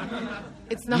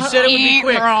 It's not. You said it would be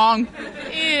quick. Wrong.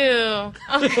 Ew.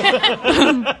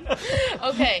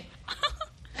 Okay.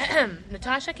 Okay.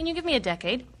 Natasha, can you give me a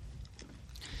decade?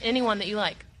 Anyone that you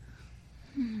like.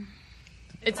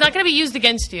 It's not going to be used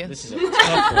against you. This is a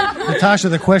tough one. Natasha,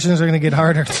 the questions are going to get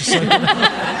harder.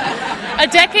 A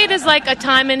decade is like a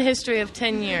time in history of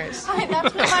 10 years. That's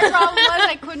what my problem was.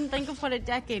 I couldn't think of what a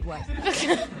decade was.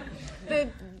 The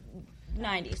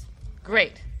 90s.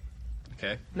 Great.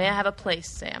 Okay. May I have a place,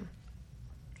 Sam?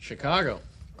 Chicago.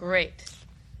 Great.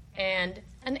 And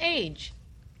an age?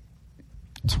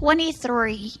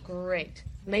 23. Great.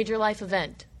 Major life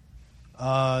event?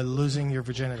 Losing your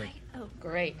virginity.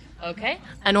 Great. Okay.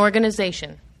 An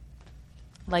organization?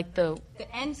 Like the... The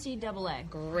NCAA.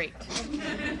 Great.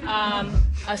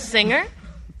 A singer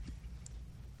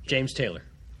James Taylor.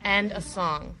 and a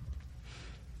song.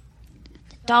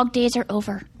 Dog days are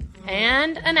over.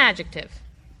 And an adjective.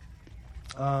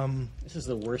 This is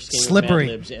the worst game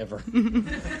Slippery. of Mad Libs ever.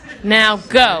 Now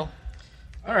go.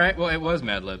 All right. Well, it was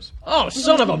Mad Libs. Oh,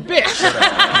 son of a bitch!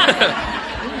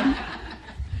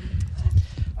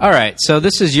 All right, so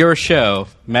this is your show,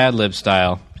 Mad Lib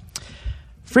style.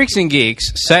 Freaks and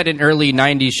Geeks, set in early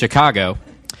 90s Chicago,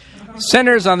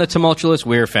 centers on the tumultuous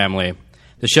Weir family.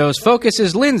 The show's focus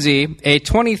is Lindsay, a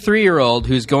 23-year-old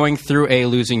who's going through a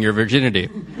losing your virginity.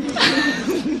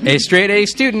 A straight-A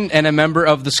student and a member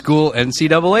of the school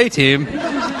NCAA team.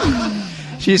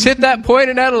 She's hit that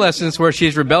point in adolescence where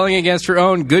she's rebelling against her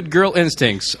own good girl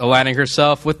instincts, aligning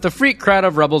herself with the freak crowd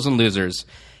of rebels and losers.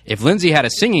 If Lindsay had a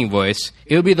singing voice,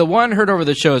 it would be the one heard over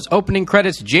the show's opening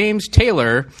credits, James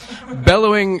Taylor,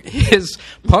 bellowing his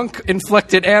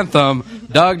punk-inflected anthem,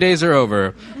 Dog Days Are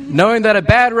Over, knowing that a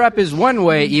bad rep is one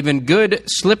way even good,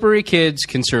 slippery kids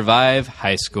can survive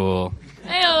high school.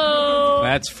 Heyo.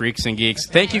 That's Freaks and Geeks.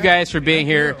 Thank you guys for being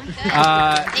here.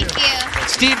 Thank you.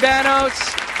 Steve Banos,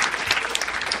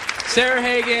 Sarah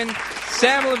Hagen,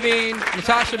 Sam Levine,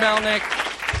 Natasha Melnick.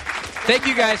 Thank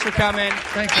you guys for coming.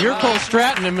 Thank you. You're Cole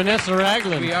Stratton and Vanessa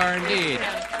Ragland. We are indeed.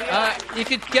 You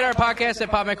can get our podcast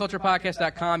at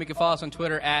popmyculturepodcast.com. You can follow us on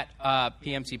Twitter at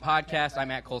PMC Podcast.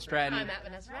 I'm at Cole Stratton. I'm at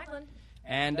Vanessa Ragland.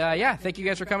 And thank you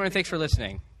guys for coming and thanks for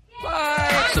listening.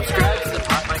 Bye. Subscribe to the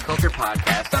Pop My Culture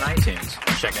Podcast on iTunes.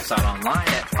 Check us out online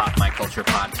at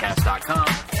popmyculturepodcast.com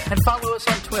and follow us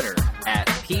on Twitter at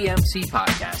PMC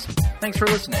Podcast. Thanks for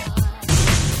listening.